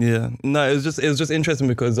will. Yeah, no, it was just interesting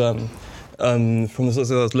because from the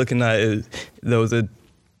sources I was looking at, there was a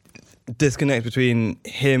disconnect between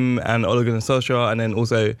him and Ole Gunnar Solskjaer, and then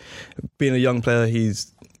also being a young player,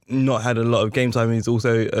 he's not had a lot of game time. He's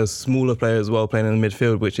also a smaller player as well, playing in the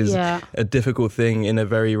midfield, which is a difficult thing in a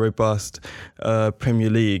very robust Premier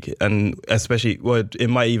League, and especially, well, it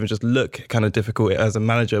might even just look kind of difficult as a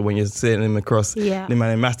manager when you're sitting him across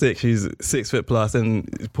Nemanja Matic, who's 6 foot plus,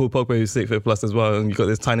 and Paul Pogba, who's 6 foot plus as well, and you've got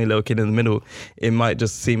this tiny little kid in the middle. It might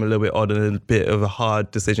just seem a little bit odd and a bit of a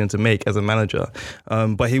hard decision to make as a manager.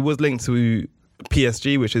 But he was linked to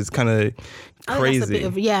PSG, which is kind of crazy. That's a bit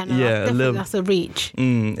of, that's a reach.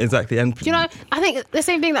 Exactly. And do you know, I think the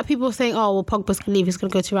same thing that people are saying, oh, well, Pogba's going to leave, he's going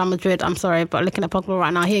to go to Real Madrid. I'm sorry, but looking at Pogba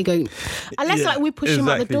right now, here going, unless like we push him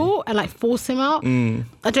out the door and like force him out,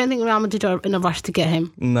 I don't think Real Madrid are in a rush to get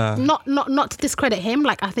him. No. Not to discredit him.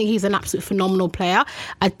 Like, I think he's an absolute phenomenal player.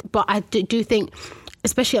 But I do think,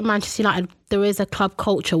 especially at Manchester United, there is a club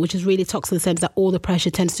culture which is really toxic in the sense that all the pressure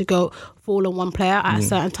tends to fall on one player at a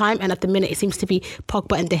certain time, and at the minute it seems to be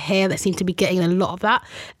Pogba and De Gea that seem to be getting a lot of that.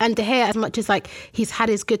 And De Gea, as much as like he's had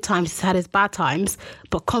his good times, he's had his bad times,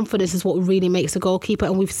 but confidence is what really makes a goalkeeper,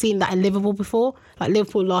 and we've seen that in Liverpool before, like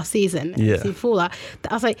Liverpool last season. Before that,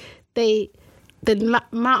 I was like, the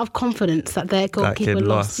amount of confidence that their goalkeeper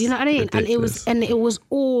lost, you know what I mean? Ridiculous. And it was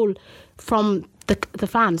all from the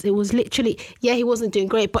fans. It was literally, he wasn't doing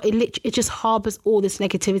great, but it just harbours all this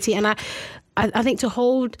negativity. And I think to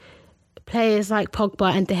hold players like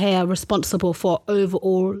Pogba and De Gea responsible for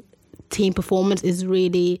overall team performance is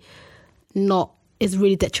really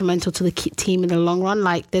detrimental to the team in the long run.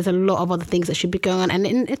 Like, there's a lot of other things that should be going on, and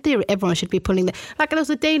in theory everyone should be pulling like, there was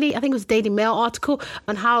a Daily Mail article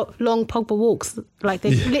on how long Pogba walks. Like,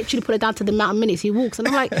 they literally put it down to the amount of minutes he walks, and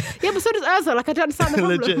I'm like, but so does Ozil. Like, I don't understand the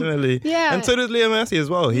problem. Legitimately. And so does Leo Messi as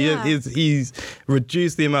well. He's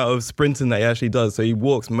reduced the amount of sprinting that he actually does, so he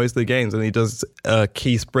walks most of the games, and he does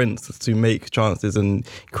key sprints to make chances and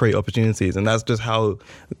create opportunities, and that's just how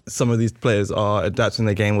some of these players are adapting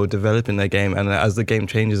their game or developing their game. And as the game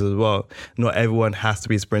changes as well, not everyone has to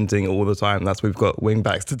be sprinting all the time. That's why we've got wing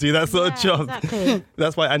backs to do that sort of job. Exactly.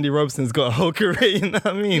 That's why Andy Robertson's got a whole career, you know what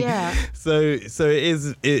I mean? So it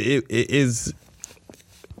is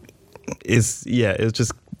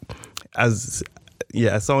just as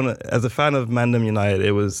a fan of Mandem United,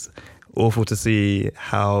 it was awful to see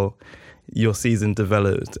how your season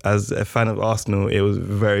developed. As a fan of Arsenal, it was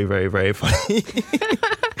very, very, very funny.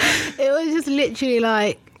 It was just literally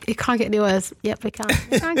like, it can't get any worse. Yep, it can.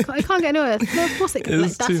 It can't get any worse. No, of course it can.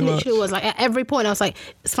 Like, that's literally was like at every point I was like,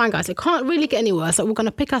 it's fine, guys. It can't really get any worse. Like, we're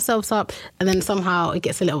gonna pick ourselves up, and then somehow it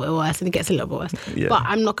gets a little bit worse, and it gets a little bit worse. Yeah. But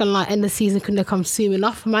I'm not gonna lie, end the season couldn't have come soon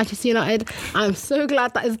enough for Manchester United. I'm so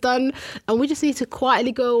glad that it's done, and we just need to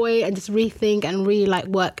quietly go away and just rethink and really like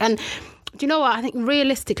work. And do you know what? I think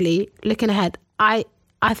realistically, looking ahead, I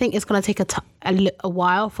think it's going to take a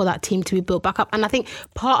while for that team to be built back up. And I think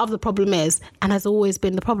part of the problem is, and has always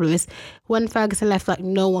been the problem, is when Ferguson left, like,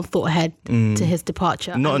 no one thought ahead to his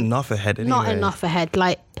departure. Not enough ahead anyway. Not enough ahead.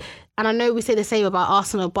 Like, and I know we say the same about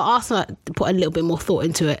Arsenal, but Arsenal put a little bit more thought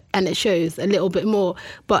into it, and it shows a little bit more.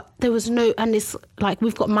 But there was no, and it's like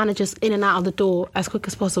we've got managers in and out of the door as quick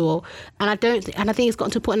as possible. And I think it's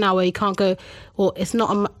gotten to a point now where you can't go, well, it's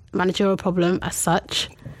not a managerial problem as such.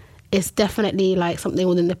 It's definitely like something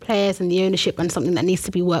within the players and the ownership, and something that needs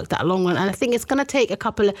to be worked out long run. And I think it's going to take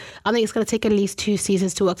I think it's going to take at least 2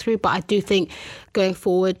 seasons to work through. But I do think going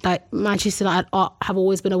forward, like Manchester United have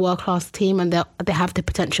always been a world-class team, and they have the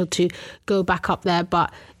potential to go back up there.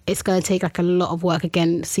 But it's going to take like a lot of work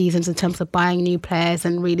again, seasons, in terms of buying new players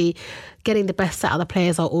and really getting the best out of the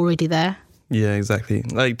players are already there. Yeah, exactly.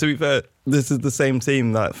 Like, to be fair, this is the same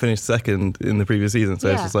team that finished second in the previous season, so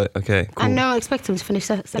it's just like, okay, cool. And no one expected them to finish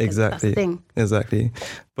second. Exactly. That's the thing. Exactly.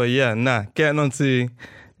 But yeah, getting on to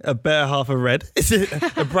a better half of red,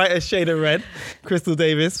 a brighter shade of red. Crystal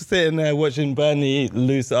Davis sitting there watching Burnley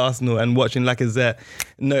lose to Arsenal and watching Lacazette.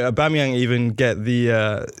 No, Aubameyang even get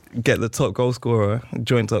the top goal scorer,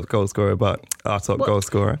 joint top goal scorer, but our top goal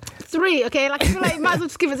scorer. 3, okay? Like, I feel like you might as well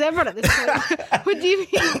just give it to everyone at this point. What do you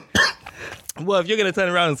mean? Well, if you're going to turn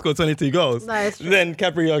around and score 22 goals, then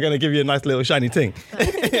Capri are going to give you a nice little shiny ting.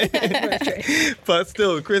 But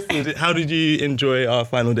still, Crystal, how did you enjoy our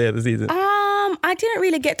final day of the season? I didn't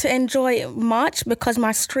really get to enjoy it much because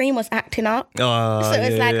my stream was acting up. So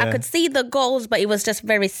it's I could see the goals, but it was just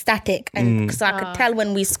very static. And so I could tell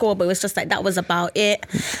when we scored, but it was just like, that was about it.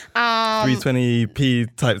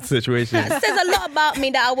 320p type situation. It says a lot about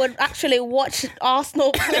me that I would actually watch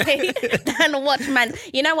Arsenal play than watch Man.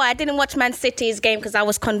 You know what? I didn't watch Man City's game because I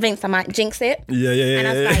was convinced I might jinx it. Yeah. And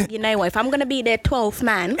I was like, you know what? If I'm going to be their 12th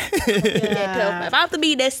man, if I have to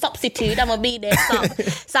be their substitute, I'm going to be their sub.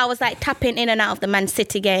 So I was like tapping in and out of the Man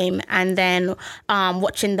City game and then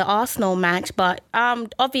watching the Arsenal match. But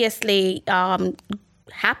obviously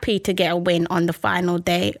happy to get a win on the final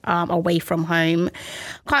day away from home.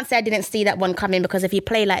 Can't say I didn't see that one coming, because if you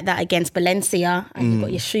play like that against Valencia and you've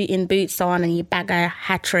got your shooting boots on and you bag a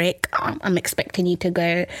hat-trick, I'm expecting you to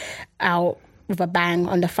go out with a bang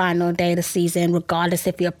on the final day of the season, regardless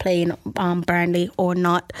if you're playing Burnley or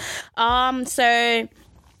not. So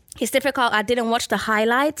it's difficult. I didn't watch the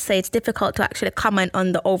highlights, so it's difficult to actually comment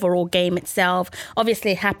on the overall game itself.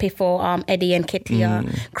 Obviously happy for Eddie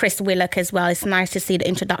Nketiah, Chris Willock as well. It's nice to see the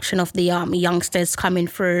introduction of the youngsters coming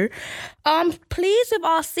through. Pleased with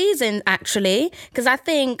our season, actually, because I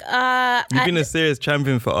think... You've been a serious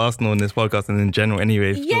champion for Arsenal in this podcast and in general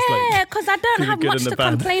anyway. Yeah, because I don't have much to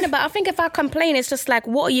complain about. I think if I complain, it's just like,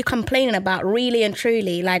 what are you complaining about, really and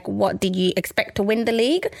truly? Like, what, did you expect to win the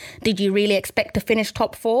league? Did you really expect to finish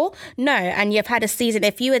top 4? No, and you've had a season.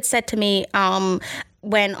 If you had said to me...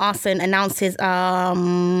 when Arsene announced his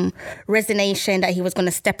resignation that he was going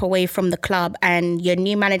to step away from the club, and your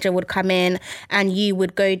new manager would come in and you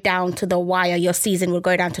would go down to the wire, your season would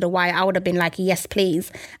go down to the wire, I would have been like, yes,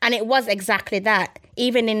 please. And it was exactly that.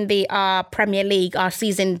 Even in the Premier League, our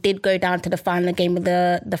season did go down to the final game of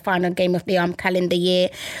the final game of the calendar year.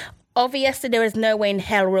 Obviously, there is no way in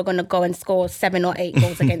hell we're going to go and score 7 or 8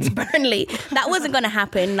 goals against Burnley. That wasn't going to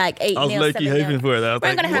happen, like 8-0, 7-0. I was low-key hoping for it. Weren't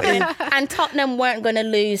going to happen. And Tottenham weren't going to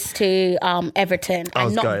lose to Everton.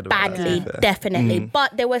 And not badly, definitely.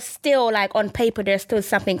 But there was still, like, on paper, there's still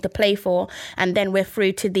something to play for. And then we're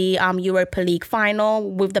through to the Europa League final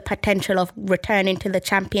with the potential of returning to the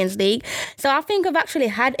Champions League. So I think I've actually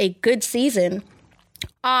had a good season.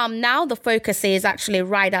 Now the focus is actually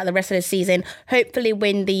ride out the rest of the season, hopefully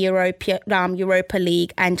win the Europa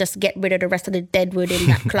League and just get rid of the rest of the deadwood in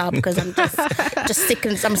that club, because I'm just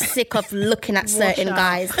sick of looking at certain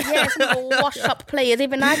guys. Yeah, some wash up players.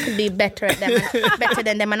 Even I could be better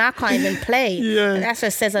than them, and I can't even play. Yeah. That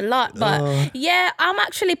just says a lot. But yeah, I'm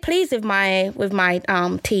actually pleased with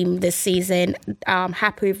my team this season.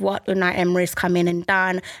 Happy with what Unai Emery's come in and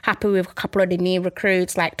done. Happy with a couple of the new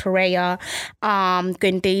recruits like Torreira. Good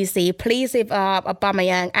Guendouzi, pleased with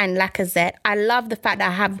Aubameyang and Lacazette. I love the fact that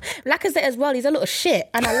I have Lacazette as well. He's a little shit,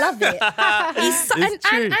 and I love it.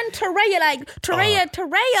 And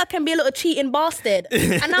Torreira can be a little cheating bastard,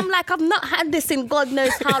 and I'm like, I've not had this in God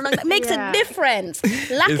knows how long. That makes a difference.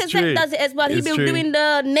 Lacazette does it as well. He's been doing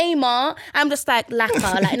the Neymar. I'm just like,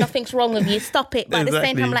 Lacazette, like nothing's wrong with you. Stop it. But at the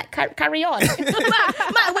same time, like, carry on.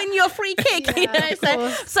 Might win you a free kick, you know.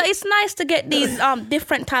 So it's nice to get these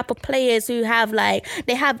different type of players who have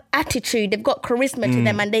they have attitude, they've got charisma to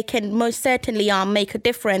them, and they can most certainly make a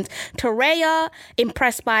difference. Torreira,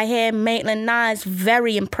 impressed by him. Maitland-Niles,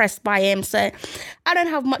 very impressed by him. So I don't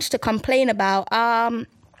have much to complain about.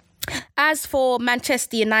 As for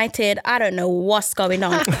Manchester United, I don't know what's going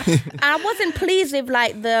on. And I wasn't pleased with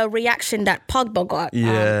the reaction that Pogba got.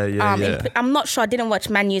 I'm not sure. I didn't watch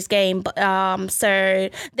Man U's game, but so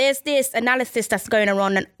there's this analysis that's going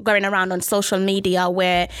around on social media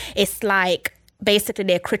where it's like basically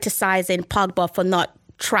they're criticizing Pogba for not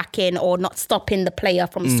tracking or not stopping the player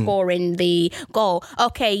from scoring the goal.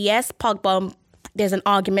 Okay, yes, Pogba, there's an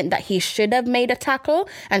argument that he should have made a tackle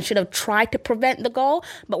and should have tried to prevent the goal.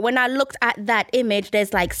 But when I looked at that image,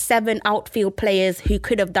 there's 7 outfield players who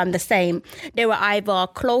could have done the same. They were either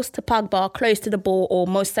close to Pogba, close to the ball, or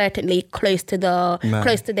most certainly close to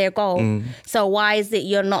their goal. So why is it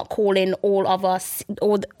you're not calling all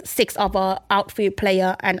 6 other outfield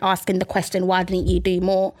player and asking the question, why didn't you do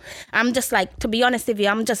more? I'm just to be honest with you,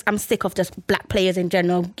 I'm sick of just black players in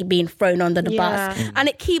general being thrown under the bus. And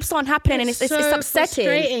it keeps on happening, and it's upsetting.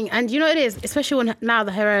 Frustrating. And you know it is, especially when now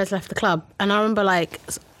the Herrera's left the club. And I remember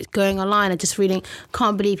going online and just reading,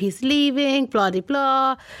 can't believe he's leaving, blah, blah,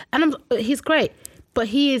 blah. And he's great, but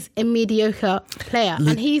he is a mediocre player.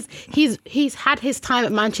 And he's had his time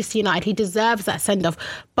at Manchester United. He deserves that send-off.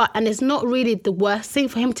 And it's not really the worst thing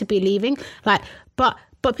for him to be leaving.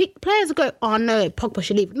 But players go, oh no, Pogba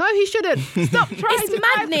should leave. No, he shouldn't. Stop trying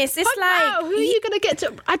it's madness. It's who are you going to get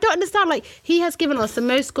to? I don't understand. He has given us the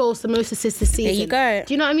most goals, the most assists this season. There you go.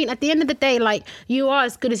 Do you know what I mean? At the end of the day, you are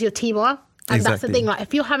as good as your team are. And that's the thing.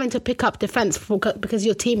 If you're having to pick up defence because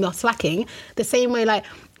your team are slacking, the same way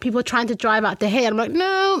people are trying to drive out De Gea. I'm like,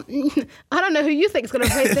 no, I don't know who you think is going to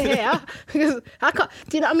replace De Gea. Because I can't.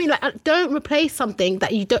 Do you know what I mean? Don't replace something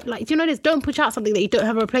that you don't like. Do you know this? Don't push out something that you don't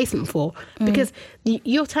have a replacement for. Because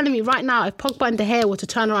you're telling me right now, if Pogba and De Gea were to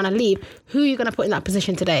turn around and leave, who are you going to put in that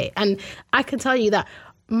position today? And I can tell you that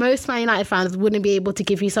most Man United fans wouldn't be able to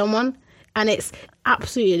give you someone. And it's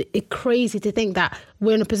absolutely crazy to think that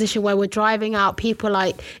we're in a position where we're driving out people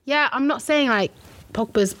I'm not saying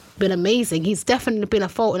Pogba's been amazing. He's definitely been a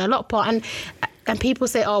fault in a lot of part. And people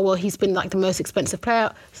say, oh, well, he's been the most expensive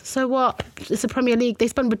player. So what? It's the Premier League. They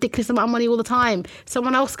spend ridiculous amount of money all the time.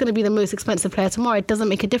 Someone else is going to be the most expensive player tomorrow. It doesn't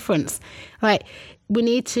make a difference. We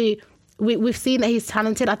need to... We've seen that he's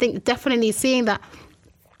talented. I think definitely seeing that.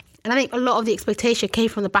 And I think a lot of the expectation came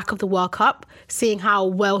from the back of the World Cup, seeing how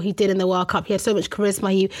well he did in the World Cup. He had so much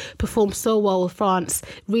charisma. He performed so well with France,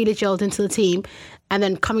 really gelled into the team. And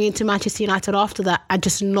then coming into Manchester United after that and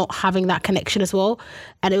just not having that connection as well.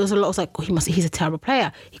 And it was a lot of he's a terrible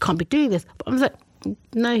player. He can't be doing this. But I was like,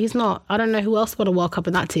 no, he's not. I don't know who else won a World Cup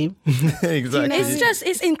in that team. Exactly.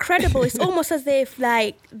 It's incredible. It's almost as if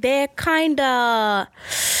they're kind of...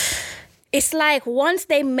 It's once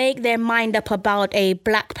they make their mind up about a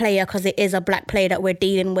black player, because it is a black player that we're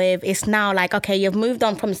dealing with, it's now okay, you've moved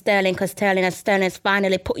on from Sterling because Sterling has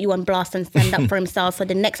finally put you on blast and stand up for himself. So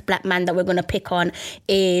the next black man that we're going to pick on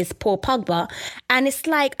is Paul Pogba. And it's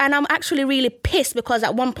and I'm actually really pissed because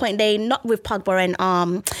at one point they, not with Pogba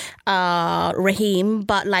and Raheem,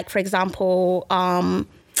 but for example...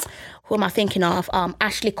 who am I thinking of?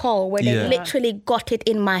 Ashley Cole, where they literally got it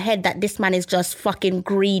in my head that this man is just fucking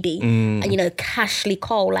greedy. And, Ashley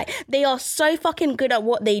Cole, they are so fucking good at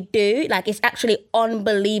what they do. It's actually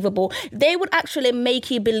unbelievable. They would actually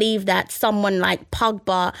make you believe that someone like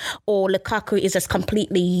Pogba or Lukaku is just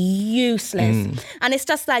completely useless. And it's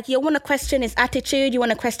just you want to question his attitude, you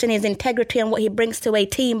want to question his integrity and what he brings to a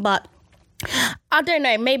team. But I don't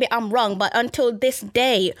know, maybe I'm wrong, but until this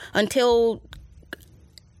day, till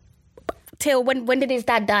when did his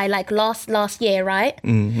dad die? Last year, right?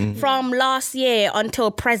 From last year until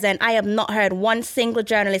present, I have not heard one single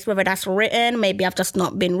journalist, whether that's written, maybe I've just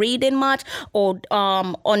not been reading much, or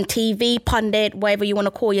on TV, pundit, whatever you want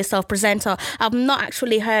to call yourself, presenter. I've not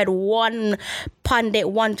actually heard one pundit,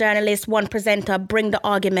 one journalist, one presenter bring the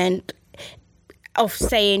argument of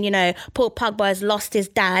saying, Paul Pogba has lost his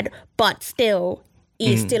dad, but still...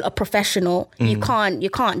 he's still a professional. You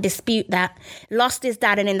can't dispute that. Lost his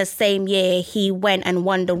dad, and in the same year he went and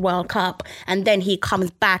won the World Cup, and then he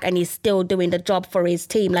comes back and he's still doing the job for his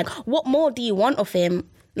team. Like, what more do you want of him?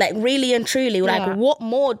 Like, really and truly, like, what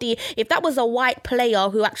more do you... If that was a white player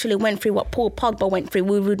who actually went through what Paul Pogba went through,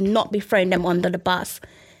 we would not be throwing them under the bus.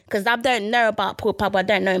 Because I don't know about Paul Pogba, I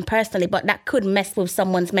don't know him personally, but that could mess with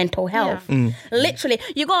someone's mental health. Literally,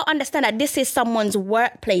 you got to understand that this is someone's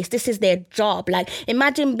workplace. This is their job. Like,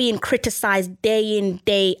 imagine being criticised day in,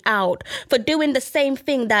 day out for doing the same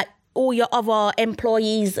thing that all your other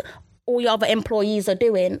employees are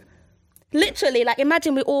doing. Literally, like,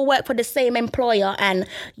 imagine we all work for the same employer and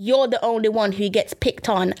you're the only one who gets picked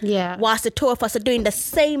on. Yeah. Whilst the two of us are doing the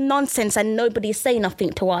same nonsense and nobody's saying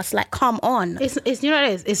nothing to us. Like, come on. It's you know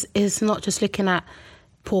what it is? It's not just looking at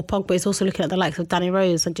Paul Pogba, it's also looking at the likes of Danny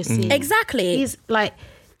Rose and just seeing... Exactly. He's like...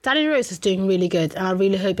 Danny Rose is doing really good and I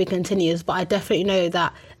really hope it continues, but I definitely know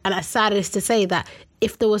that, and as sad as to say that,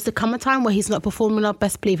 if there was to come a time where he's not performing up,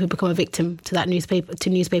 best believe he'll become a victim to that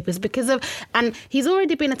newspapers because of, and he's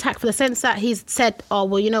already been attacked for the sense that he's said, oh,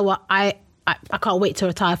 well, you know what, I can't wait to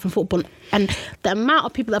retire from football. And the amount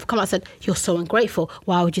of people that have come out and said, you're so ungrateful.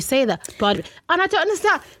 Why would you say that? But, and I don't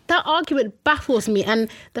understand. That argument baffles me. And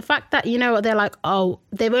the fact that, you know, they're like, oh,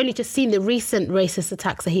 they've only just seen the recent racist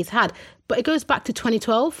attacks that he's had. But it goes back to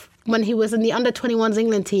 2012 when he was in the under-21s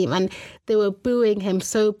England team and they were booing him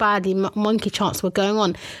so badly, monkey chants were going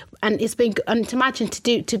on. And it's been, and to imagine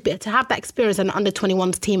to have that experience in an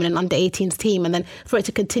under-21s team and an under-18s team, and then for it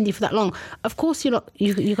to continue for that long. Of course, you're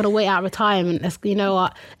going to wait out retirement, you know.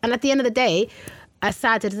 And at the end of the day, as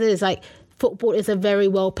sad as it is, like, football is a very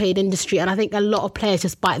well-paid industry, and I think a lot of players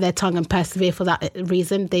just bite their tongue and persevere for that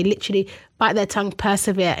reason. They literally bite their tongue,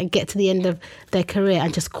 persevere, and get to the end of their career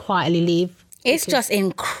and just quietly leave. It's just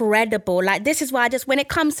incredible. Like, this is why when it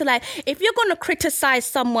comes to, like, if you're going to criticize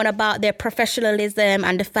someone about their professionalism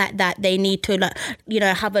and the fact that they need to, like, you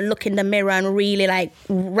know, have a look in the mirror and really, like,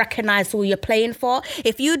 recognize who you're playing for.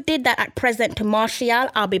 If you did that at present to Martial,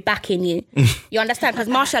 I'll be backing you. You understand? Because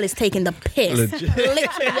Martial is taking the piss. Literally,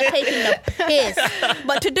 you're taking the piss.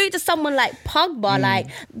 But to do it to someone like Pogba, like,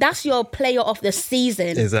 that's your player of the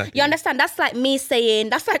season. Exactly. You understand? That's like me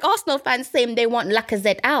saying, that's like Arsenal fans saying they want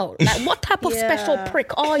Lacazette out. Like, what type of special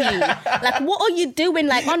prick are you? Like, what are you doing?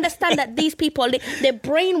 Like, understand that these people, they're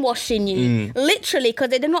brainwashing you, literally, because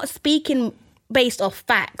they're not speaking based off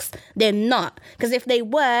facts. They're not, because if they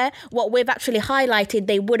were, what we've actually highlighted,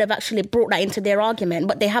 they would have actually brought that into their argument,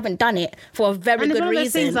 but they haven't done it for a very good reason.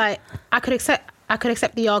 Those things, like, I could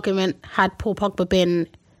accept the argument had Paul Pogba been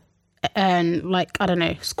like, I don't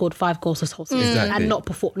know, scored 5 goals this whole season and not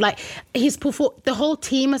performed. Like, he's performed, the whole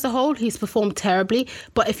team as a whole, he's performed terribly.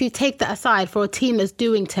 But if you take that aside, for a team that's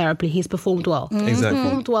doing terribly, he's performed well. Exactly. He's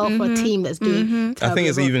performed well for a team that's doing terribly. I think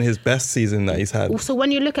it's even his best season that he's had. So when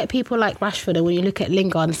you look at people like Rashford and when you look at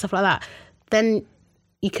Lingard and stuff like that, then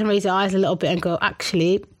you can raise your eyes a little bit and go,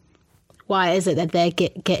 actually, why is it that they're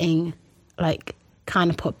getting, like,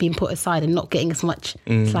 kind of being put aside and not getting as much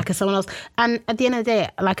slack as someone else? And at the end of the day,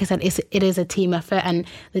 like I said, it is a team effort, and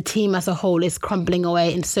the team as a whole is crumbling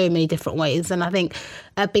away in so many different ways. And I think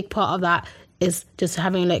a big part of that is just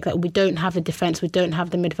having, like, that we don't have the defence, we don't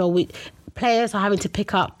have the midfield. Players are having to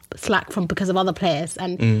pick up slack because of other players,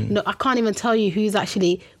 and no, I can't even tell you who's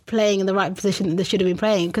actually playing in the right position that they should have been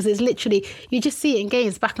playing, because it's literally, you just see it in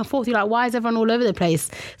games back and forth. You're like, why is everyone all over the place?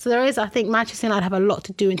 So there is, I think Manchester United have a lot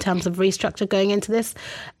to do in terms of restructure going into this,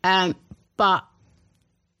 but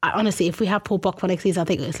honestly, if we have Paul Pogba next season, I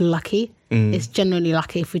think it's lucky. It's genuinely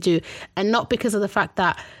lucky if we do, and not because of the fact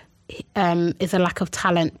that is a lack of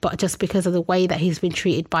talent, but just because of the way that he's been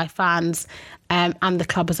treated by fans and the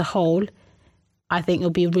club as a whole. I think it'll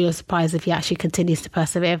be a real surprise if he actually continues to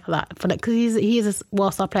persevere for that, because he is a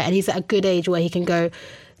well-star player and he's at a good age where he can go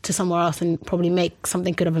to somewhere else and probably make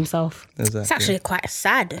something good of himself. Exactly. It's actually quite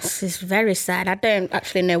sad. It's very sad. I don't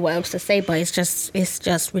actually know what else to say, but it's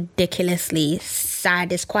just ridiculously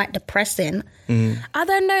sad. It's quite depressing. I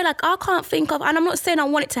don't know, like, I can't think of, and I'm not saying I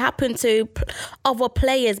want it to happen to other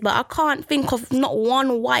players, but I can't think of not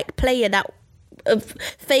one white player that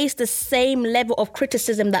face the same level of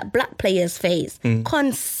criticism that black players face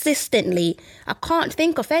consistently. I can't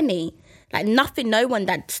think of any. Like, nothing, no one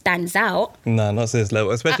that stands out. No, not to this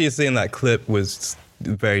level. Especially seeing that clip was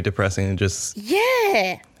very depressing and just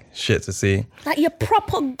shit to see. Like, you're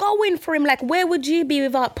proper going for him. Like, where would you be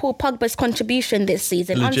without Paul Pogba's contribution this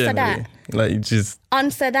season? Answer that. Like, just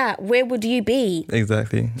answer that. Where would you be?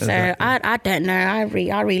 Exactly. So I don't know.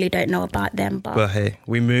 I really don't know about them. But hey,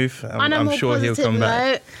 we move. I'm sure he'll come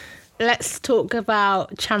back. let's talk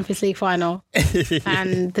about Champions League final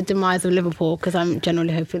and the demise of Liverpool, because I'm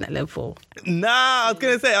generally hoping that Liverpool. Nah, I was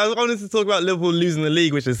going to say, I wanted to talk about Liverpool losing the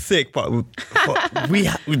league, which is sick, but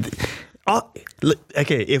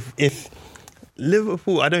okay, if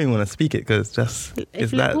Liverpool, I don't even want to speak it because just...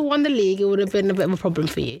 If Liverpool won the league, it would have been a bit of a problem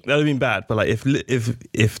for you. That would have been bad, but like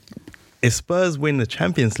if Spurs win the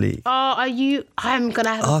Champions League... I'm going to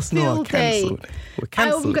have Arsenal a field day. We're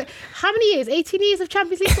cancelled. How many years? 18 years of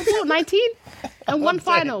Champions League football? 19? And one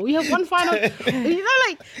final. We have one final. I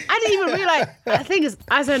didn't even realise. I think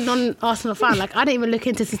as a non-Arsenal fan, I didn't even look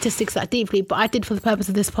into statistics that deeply, but I did for the purpose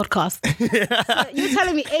of this podcast. So you're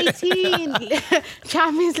telling me 18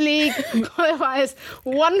 Champions League qualifiers,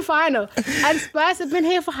 one final, and Spurs have been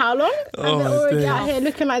here for how long? And they're already out here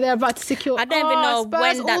looking like they're about to secure. I don't even know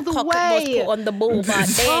Spurs when that pocket was put on the ball, but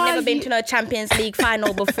they've never been to no Champions League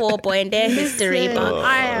final before, boy, in their history.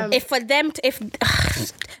 But if for them, if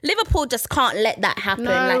Liverpool just can't let that happen.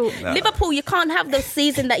 Liverpool, you can't have the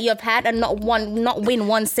season that you've had and not win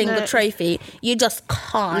one single trophy. You just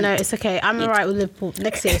can't. No, it's okay. I'm alright with Liverpool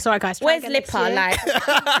next year. Sorry, guys. Where's Lipper? You got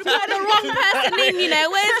the wrong person in.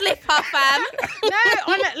 Where's Lipper, fam?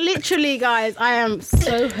 Literally, guys. I am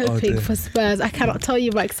so hoping for Spurs. I cannot tell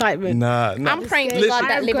you my excitement. Nah. I'm praying to God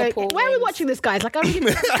that Liverpool. Where are we watching this, guys? We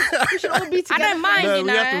should all be together. I don't mind. No, we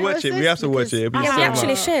have to watch it. We have to watch it. We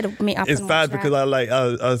actually should meet up. It's bad because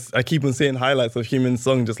I keep on seeing highlights of Heung-min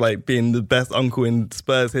Son just being the best uncle in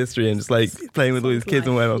Spurs history and just playing with all his kids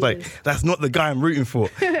and whatever. I was like, that's not the guy I'm rooting for.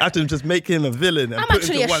 I have to just make him a villain and I'm put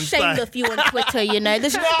actually him to one ashamed side. of you on Twitter, the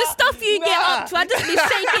stuff you get up to. I just be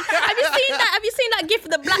shaking. Have you seen that gif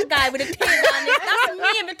of the black guy with a tear down his? That's me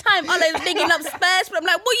every time Ola's bigging up Spurs, but I'm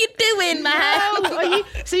like, what are you doing,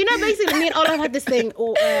 man? So basically me and Ola had this thing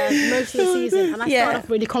most of the season, and I started off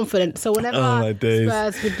really confident. So whenever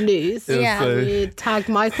Spurs would lose, we'd tag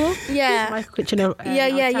Michael. Yeah. Michael Kitchener.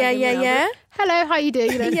 Yeah. Hello, how you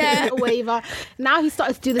doing? A waiver. Now he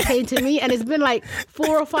started to do the same to me, and it's been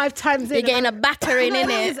 4 or 5 times in. You're getting a battering in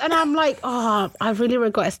it. And I'm like, I really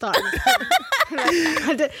regret starting.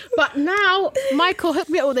 But now Michael hooked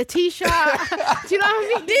me up with a t-shirt. Do you know what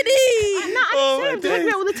I mean? Did he? No, I hooked me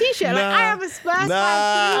up with a t-shirt. I am a Spurs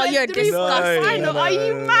fan. Oh, you're disgusting. Are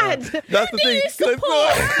you mad? That's the thing. City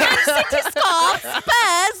scarf,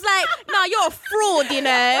 Spurs, no, you're a fraud,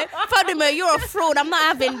 Furthermore, you're a fraud. I'm not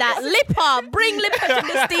having that. Lipper, bring Lipper to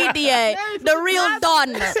the studio. The real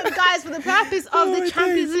Don. Guys, for the purpose of the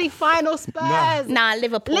Champions League final, Spurs. Nah,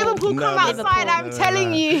 Liverpool. Liverpool come outside, I'm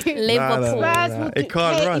telling you. Liverpool. It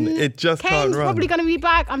can't run. It just can't run. Kane's probably going to be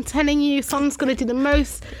back. I'm telling you, Son's going to do the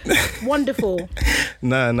most wonderful.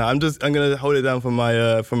 I'm going to hold it down for my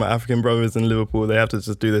African brothers in Liverpool. They have to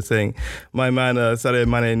just do the thing. My man Sadio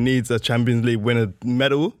Mane needs a Champions League winner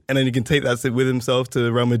medal, and then he can take that with himself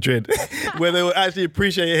to Real Madrid, where they will actually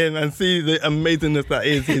appreciate him and see the amazingness that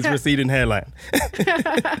is his receding hairline.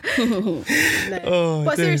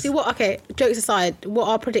 But seriously, jokes aside, what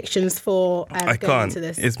are predictions for going into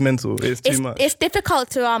this? It's mental. It's too much. It's difficult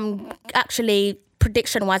to actually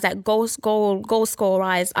prediction-wise, goal score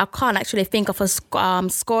wise. I can't actually think of a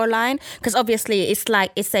score line because obviously it's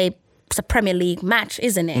a Premier League match,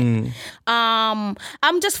 isn't it? I'm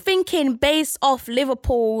just thinking based off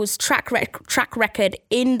Liverpool's track record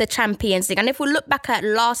in the Champions League, and if we look back at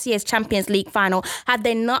last year's Champions League final, had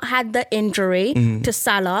they not had the injury to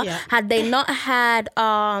Salah, had they not had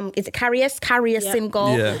is it Karius in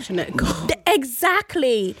goal?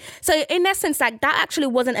 Exactly. So in essence, that actually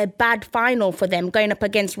wasn't a bad final for them going up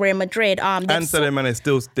against Real Madrid. And Sadio Mane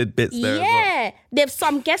still did bits there. Yeah, so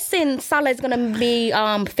I'm guessing Salah is going to be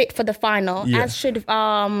fit for the final, as should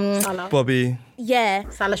Salah. Bobby. Yeah,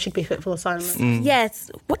 Salah should be fit for the final.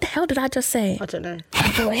 Yes. What the hell did I just say? I don't know.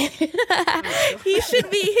 He should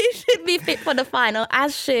be fit for the final,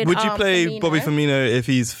 as should. Would you play Firmino. Bobby Firmino if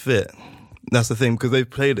he's fit? That's the thing, because they've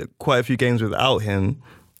played quite a few games without him.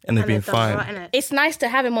 And they've been fine. Right, it's nice to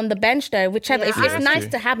have him on the bench though, whichever. It's nice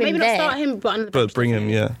to have him Maybe there. not start him, but on the bench. But bring him,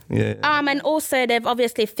 yeah. And also they've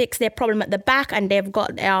obviously fixed their problem at the back, and they've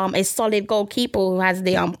got a solid goalkeeper who has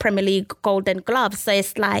the Premier League Golden Glove. So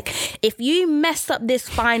it's if you mess up this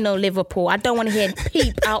final, Liverpool, I don't want to hear a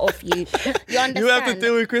peep out of you. You understand? You have to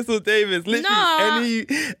deal with Crystal Davis. Literally,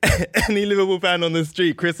 any Liverpool fan on the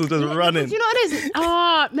street, Crystal's just running. You know what it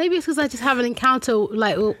is? Maybe it's because I just have an encounter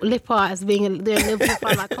like Lipper as being a Liverpool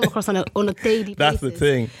fan. come across on a daily basis. That's the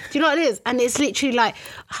thing. Do you know what it is? And it's literally like,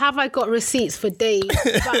 have I got receipts for days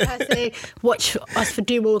about her saying, watch us for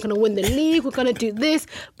doing, we're going to win the league, we're going to do this.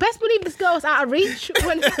 Best believe this girl was out of reach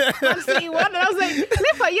when Man City won. And I was like,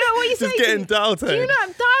 Lippa, you know what you saying? Just getting dial tone. Do you know,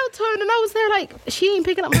 dial tone. And I was there like, she ain't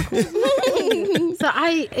picking up my calls. So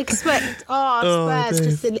I expect Spurs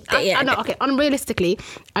just to... I know, okay, unrealistically,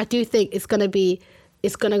 I do think it's going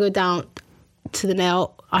to go down to the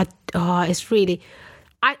nail. It's really...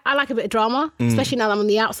 I like a bit of drama, especially now that I'm on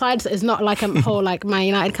the outside. So it's not like a whole like Man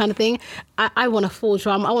United kind of thing. I want a full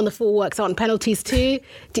drama. I want the full works. I want penalties too.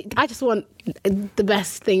 I just want the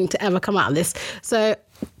best thing to ever come out of this. So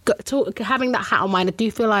having that hat on mine, I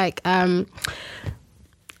do feel like I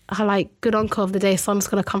like good uncle of the day. Son's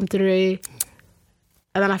gonna come through,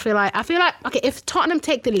 and then I feel like okay, if Tottenham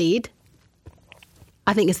take the lead,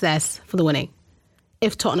 I think it's theirs for the winning.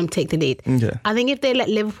 If Tottenham take the lead, I think if they let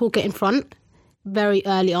Liverpool get in front very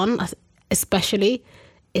early on, especially,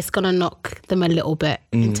 it's gonna knock them a little bit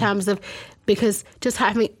in terms of, because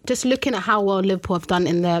just looking at how well Liverpool have done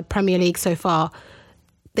in the Premier League so far,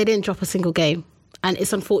 they didn't drop a single game, and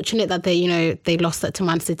it's unfortunate that they lost that to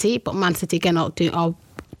Man City, but Man City again are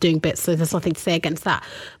doing bits, so there's nothing to say against that.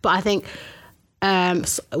 But I think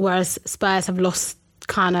whereas Spurs have lost,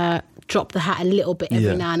 kind of drop the hat a little bit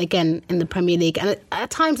every now and again in the Premier League, and at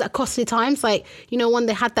times, at costly times, like, when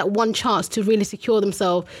they had that one chance to really secure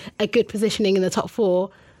themselves a good positioning in the top four,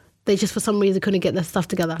 they just for some reason couldn't get their stuff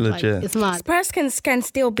together. Legit. Like, it's mad. Spurs can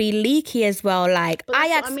still be leaky as well. Like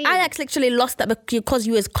Ajax literally lost that because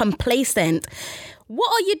you was complacent. What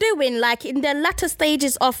are you doing? Like, in the latter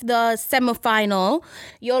stages of the semi-final,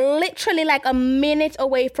 you're literally like a minute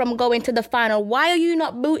away from going to the final. Why are you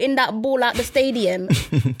not booting that ball out the stadium?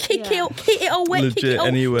 Kick it away. Legit,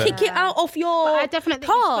 anywhere. Kick it out of your But I definitely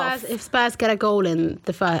think if Spurs get a goal in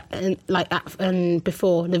the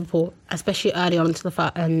before Liverpool, especially early on into the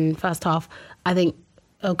first half, I think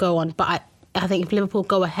it'll go on. But I think if Liverpool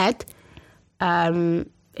go ahead,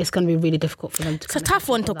 it's going to be really difficult for them to... It's a tough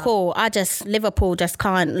one to call. Liverpool just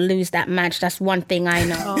can't lose that match. That's one thing I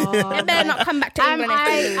know. They better not come back to England if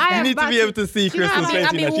they lose that. You need to be able to see Crystal's face.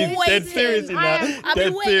 She's dead serious in that. I'll be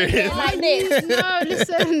waiting like this. No,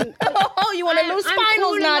 listen. Oh, you want to lose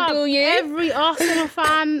finals now, do you? Every Arsenal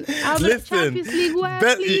fan. Champions League where,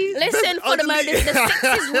 please? Listen, for the moment, the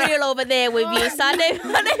six is real over there with you. So I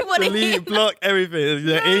don't want to hear. Delete, block, everything.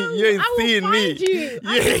 You ain't seeing me. You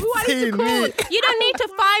ain't seeing me. You don't need to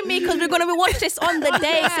find me because we're going to watch this on the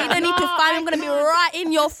day. So you don't need to find me. I'm going to be right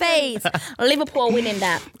in your face. Liverpool winning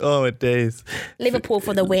that. Oh, my days. Liverpool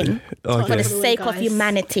for the win. Okay. For the sake of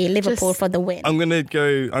humanity, Liverpool for the win. I'm going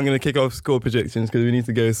to kick off score predictions because we need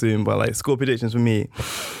to go soon. But like score predictions for me,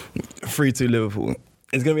 3-2 Liverpool.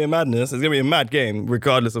 It's going to be a madness. It's going to be a mad game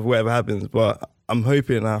regardless of whatever happens. But I'm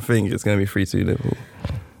hoping, I think it's going to be 3-2 Liverpool.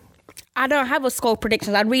 I don't have a score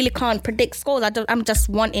prediction. I really can't predict scores. I'm just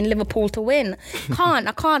wanting Liverpool to win.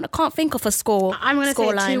 I can't think of a score. I'm going to say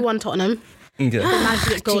 2-1 Tottenham. Okay.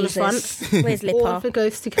 Magic goal in front. Where's Lippa? Or if it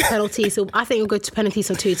goes to penalties, so I think we'll go to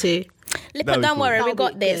penalties or 2-2. Lippa, don't worry, we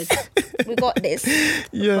got this. We got this.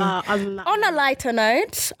 Yeah. On a lighter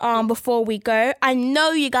note, before we go, I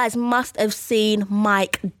know you guys must have seen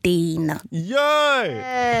Mike Dean.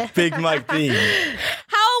 Yo! Big Mike Dean.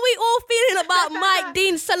 How are we all feeling about Mike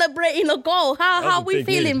Dean celebrating a goal? How are we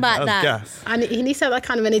feeling about that? Gas. And he needs to have that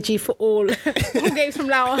kind of energy for all games from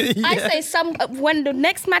now on. I say when the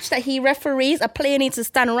next match that he referees, a player needs to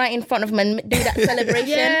stand right in front of him and do that celebration.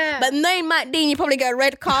 Yeah. But knowing Mike Dean, you probably get a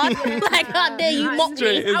red card. Like, how dare you mock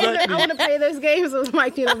me? I want to play those games with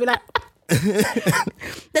Mike Dean. I'll be like...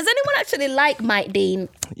 Does anyone actually like Mike Dean?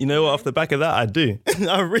 You know what? Off the back of that, I do.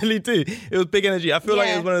 I really do. It was big energy. I feel like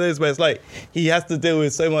it was one of those where it's like he has to deal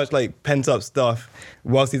with so much like pent up stuff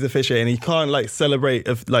whilst he's officiating. He can't like celebrate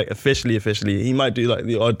officially. He might do like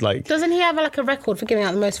the odd like. Doesn't he have like a record for giving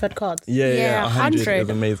out the most red cards? Yeah, 100. 100. It was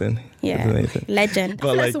amazing. Yeah, it was amazing. Legend.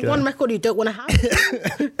 But That's the one record you don't want to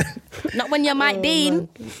have. Not when you're Mike Dean.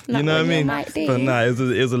 You know what I mean? But nah, it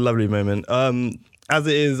was a lovely moment. As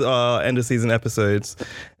it is our end of season episodes,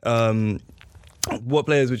 what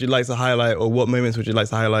players would you like to highlight, or what moments would you like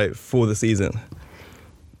to highlight for the season?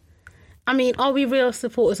 I mean, are we real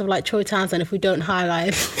supporters of like Troy Townsend if we don't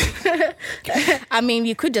highlight him? I mean,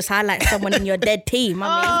 you could just highlight someone in your dead team.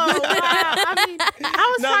 I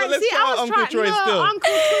was trying to see. Uncle Troy still. Uncle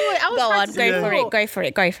Troy. I was go trying on, to see go for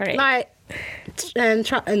it. Like, and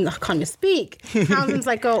I can't even speak. Townsend's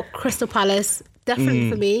like, Crystal Palace, definitely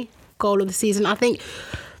for me. Goal of the season. I think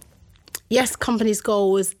yes, Kompany's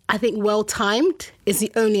goal was, I think, well-timed is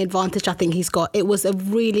the only advantage I think he's got. It was a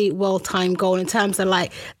really well-timed goal in terms of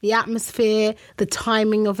like the atmosphere, the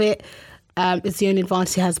timing of it is the only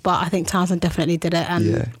advantage he has. But I think Townsend definitely did it.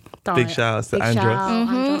 And big shout outs to big Andros.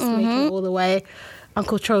 Andros making it all the way.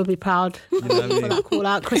 Uncle Tro will be proud for that call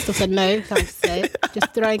out. Crystal said no, thanks to say.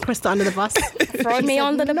 Just throwing Crystal under the bus. Throw me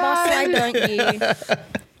under the bus, why don't you?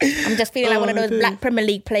 I'm just feeling like one of those black Premier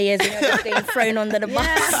League players, just getting thrown under the bus.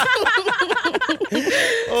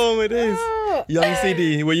 Oh my days. Young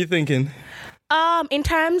CD, what are you thinking? In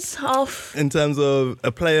terms of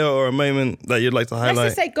a player or a moment that you'd like to highlight?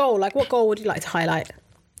 Let's just say goal. Like, what goal would you like to highlight?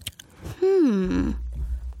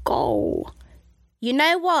 goal. You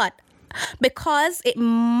know what? Because it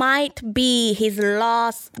might be his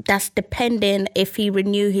last, that's depending if he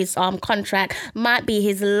renew his contract, might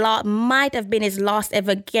have been his last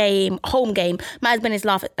ever home game, might have been his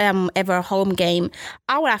last ever home game.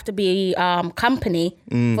 I would have to be Kompany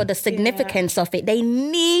for the significance of it. They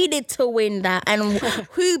needed to win that, and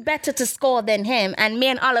who better to score than him? And me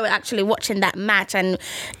and Ola were actually watching that match, and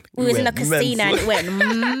we was in a casino and it went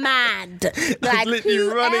mad. Like, literally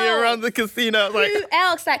running around the casino. Like, who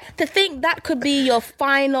else? Like, to think that could be your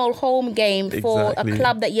final home game for a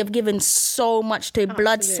club that you've given so much to,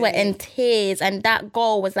 blood, sweat and tears, and that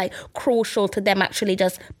goal was like crucial to them actually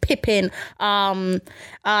just pipping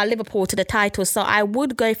Liverpool to the title. So I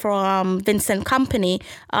would go for Vincent Kompany.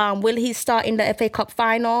 Will he start in the FA Cup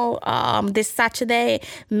final this Saturday?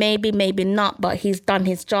 Maybe, maybe not, but he's done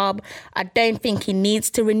his job. I don't think he needs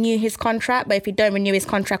to renew his contract, but if he don't renew his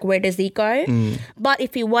contract, where does he go? But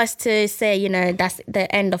if he was to say, you know, that's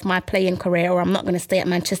the end of my playing career, or I'm not going to stay at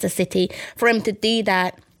Manchester City, for him to do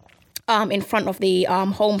that in front of the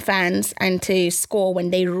home fans and to score when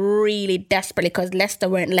they really desperately, because Leicester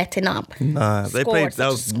weren't letting up. They played, that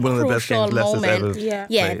was one of the best games Leicester's ever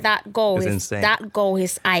played. That goal is insane. That goal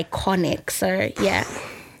is iconic. So yeah.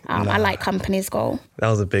 I like Kompany's goal. That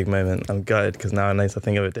was a big moment. I'm gutted because now I need to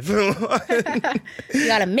think of a different one. You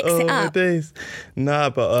gotta mix it up. My days. Nah,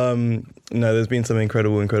 but no, there's been some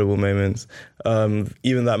incredible moments.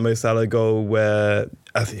 Even that Mo Salah goal where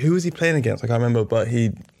who was he playing against? I can't remember, but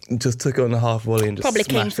he just took it on the half volley and just probably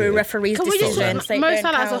came through referee's decision. So Mo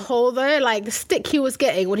Salah as a whole, though, like the stick he was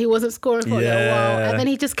getting when he wasn't scoring for a little while, and then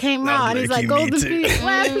he just came out and he's like, "Golden boot,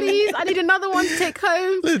 where please? I need another one to take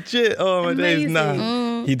home." Legit. Oh my days.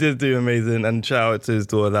 Nah, he did do amazing, and shout out to his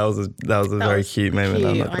daughter. That was a very cute moment.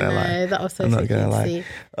 I'm not gonna lie. That was so cute to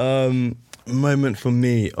see. Moment for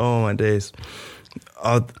me. Oh my days.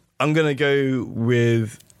 I'm gonna go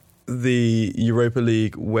with the Europa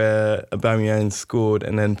League where Aubameyang scored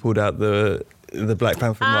and then pulled out the Black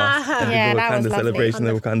Panther mask and the Wakanda celebration,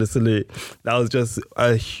 the Wakanda salute. That was just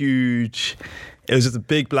a huge. It was just a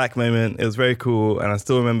big black moment. It was very cool, and I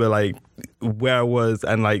still remember like where I was,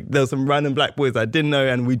 and like there were some random black boys I didn't know,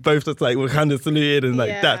 and we both just like Wakanda saluted and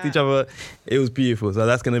like dapped each other. It was beautiful. So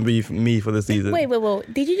that's gonna be me for the season. Wait.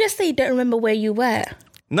 Did you just say you don't remember where you were?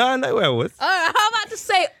 No, I know where I was. Oh, how about to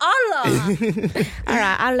say Allah? All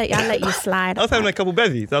right, I'll let you slide. I was having a couple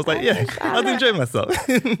bevies. I was like, I was enjoying myself.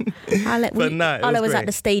 Allah was at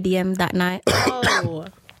the stadium that night. Oh.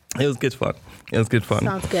 It was good fun. Sounds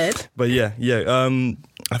good. But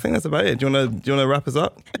I think that's about it. Do you wanna wrap us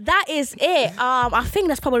up? That is it. I think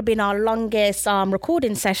that's probably been our longest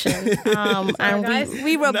recording session. And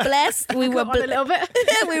we were blessed. We were a little bit.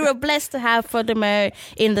 We were blessed to have Fodemo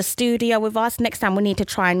in the studio with us. Next time we need to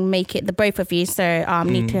try and make it the both of you. So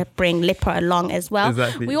need to bring Lippa along as well.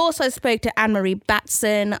 Exactly. We also spoke to Anne-Marie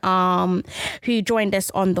Batson, who joined us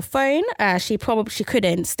on the phone. She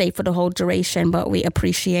couldn't stay for the whole duration, but we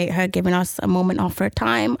appreciate her giving us a moment of her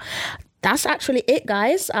time. That's actually it,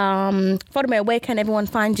 guys. Fodemo, where can everyone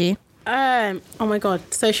find you? Oh my God,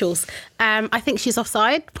 socials. I think She's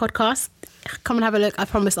Offside podcast. Come and have a look. I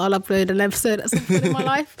promise I'll upload an episode at some point in my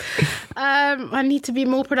life. I need to be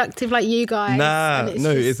more productive like you guys.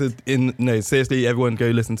 Seriously, everyone go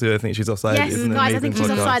listen to it. I think She's Offside. Yes, guys, I think She's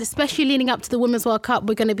Offside, especially leading up to the Women's World Cup.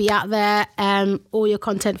 We're going to be out there, all your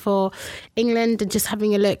content for England, and just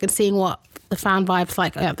having a look and seeing what the fan vibes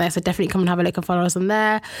like out there. So definitely come and have a look and follow us on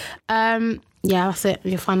there. That's it.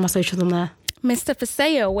 You'll find my socials on there. Mr.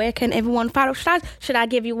 Faseo, where can everyone follow? Should I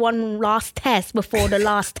give you one last test before the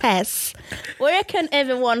last test? Where can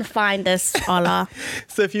everyone find us, Ola?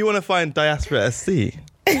 So if you want to find Diaspora SC,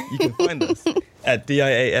 you can find us at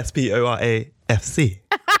DIASPORA FC.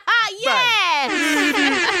 Yes!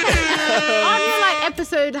 Aren't you like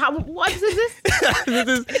episode. What episode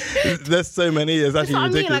is this? There's so many. It's actually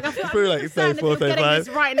That's what ridiculous. I mean. Like, I feel it's probably like say 4, 5.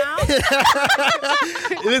 right now.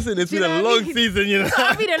 Listen, it's been a long season, you know.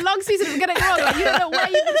 I mean, a long season of getting it wrong. Like, you don't know where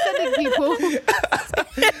you've been sending people.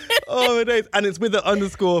 Oh my days. And it's with the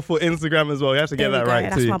underscore for Instagram as well. You have to get that right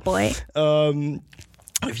That's too. my boy.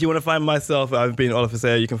 If you want to find myself, I've been Ola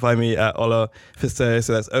Fiseo. You can find me at Ola Fiseo.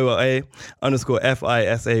 So that's OLA_FISAYO.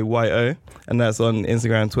 And that's on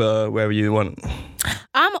Instagram, Twitter, wherever you want.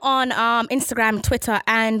 I'm on Instagram, Twitter,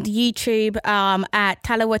 and YouTube at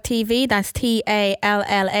Talawa TV. That's TALLAWAH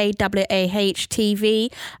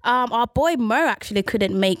TV. Our boy Mo actually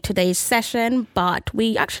couldn't make today's session, but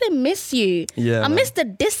we actually miss you. Yeah, I miss the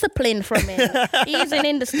discipline from him. He isn't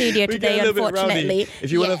in the studio today, unfortunately.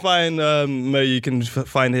 If you want to find Mo, you can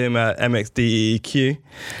find him at MXDEQ.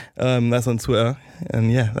 That's on Twitter.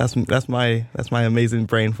 And yeah, that's my amazing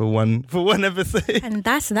brain for one episode. And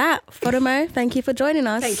that's that. Fotomo, thank you for joining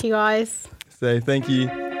us. Thank you, guys. So thank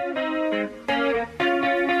you.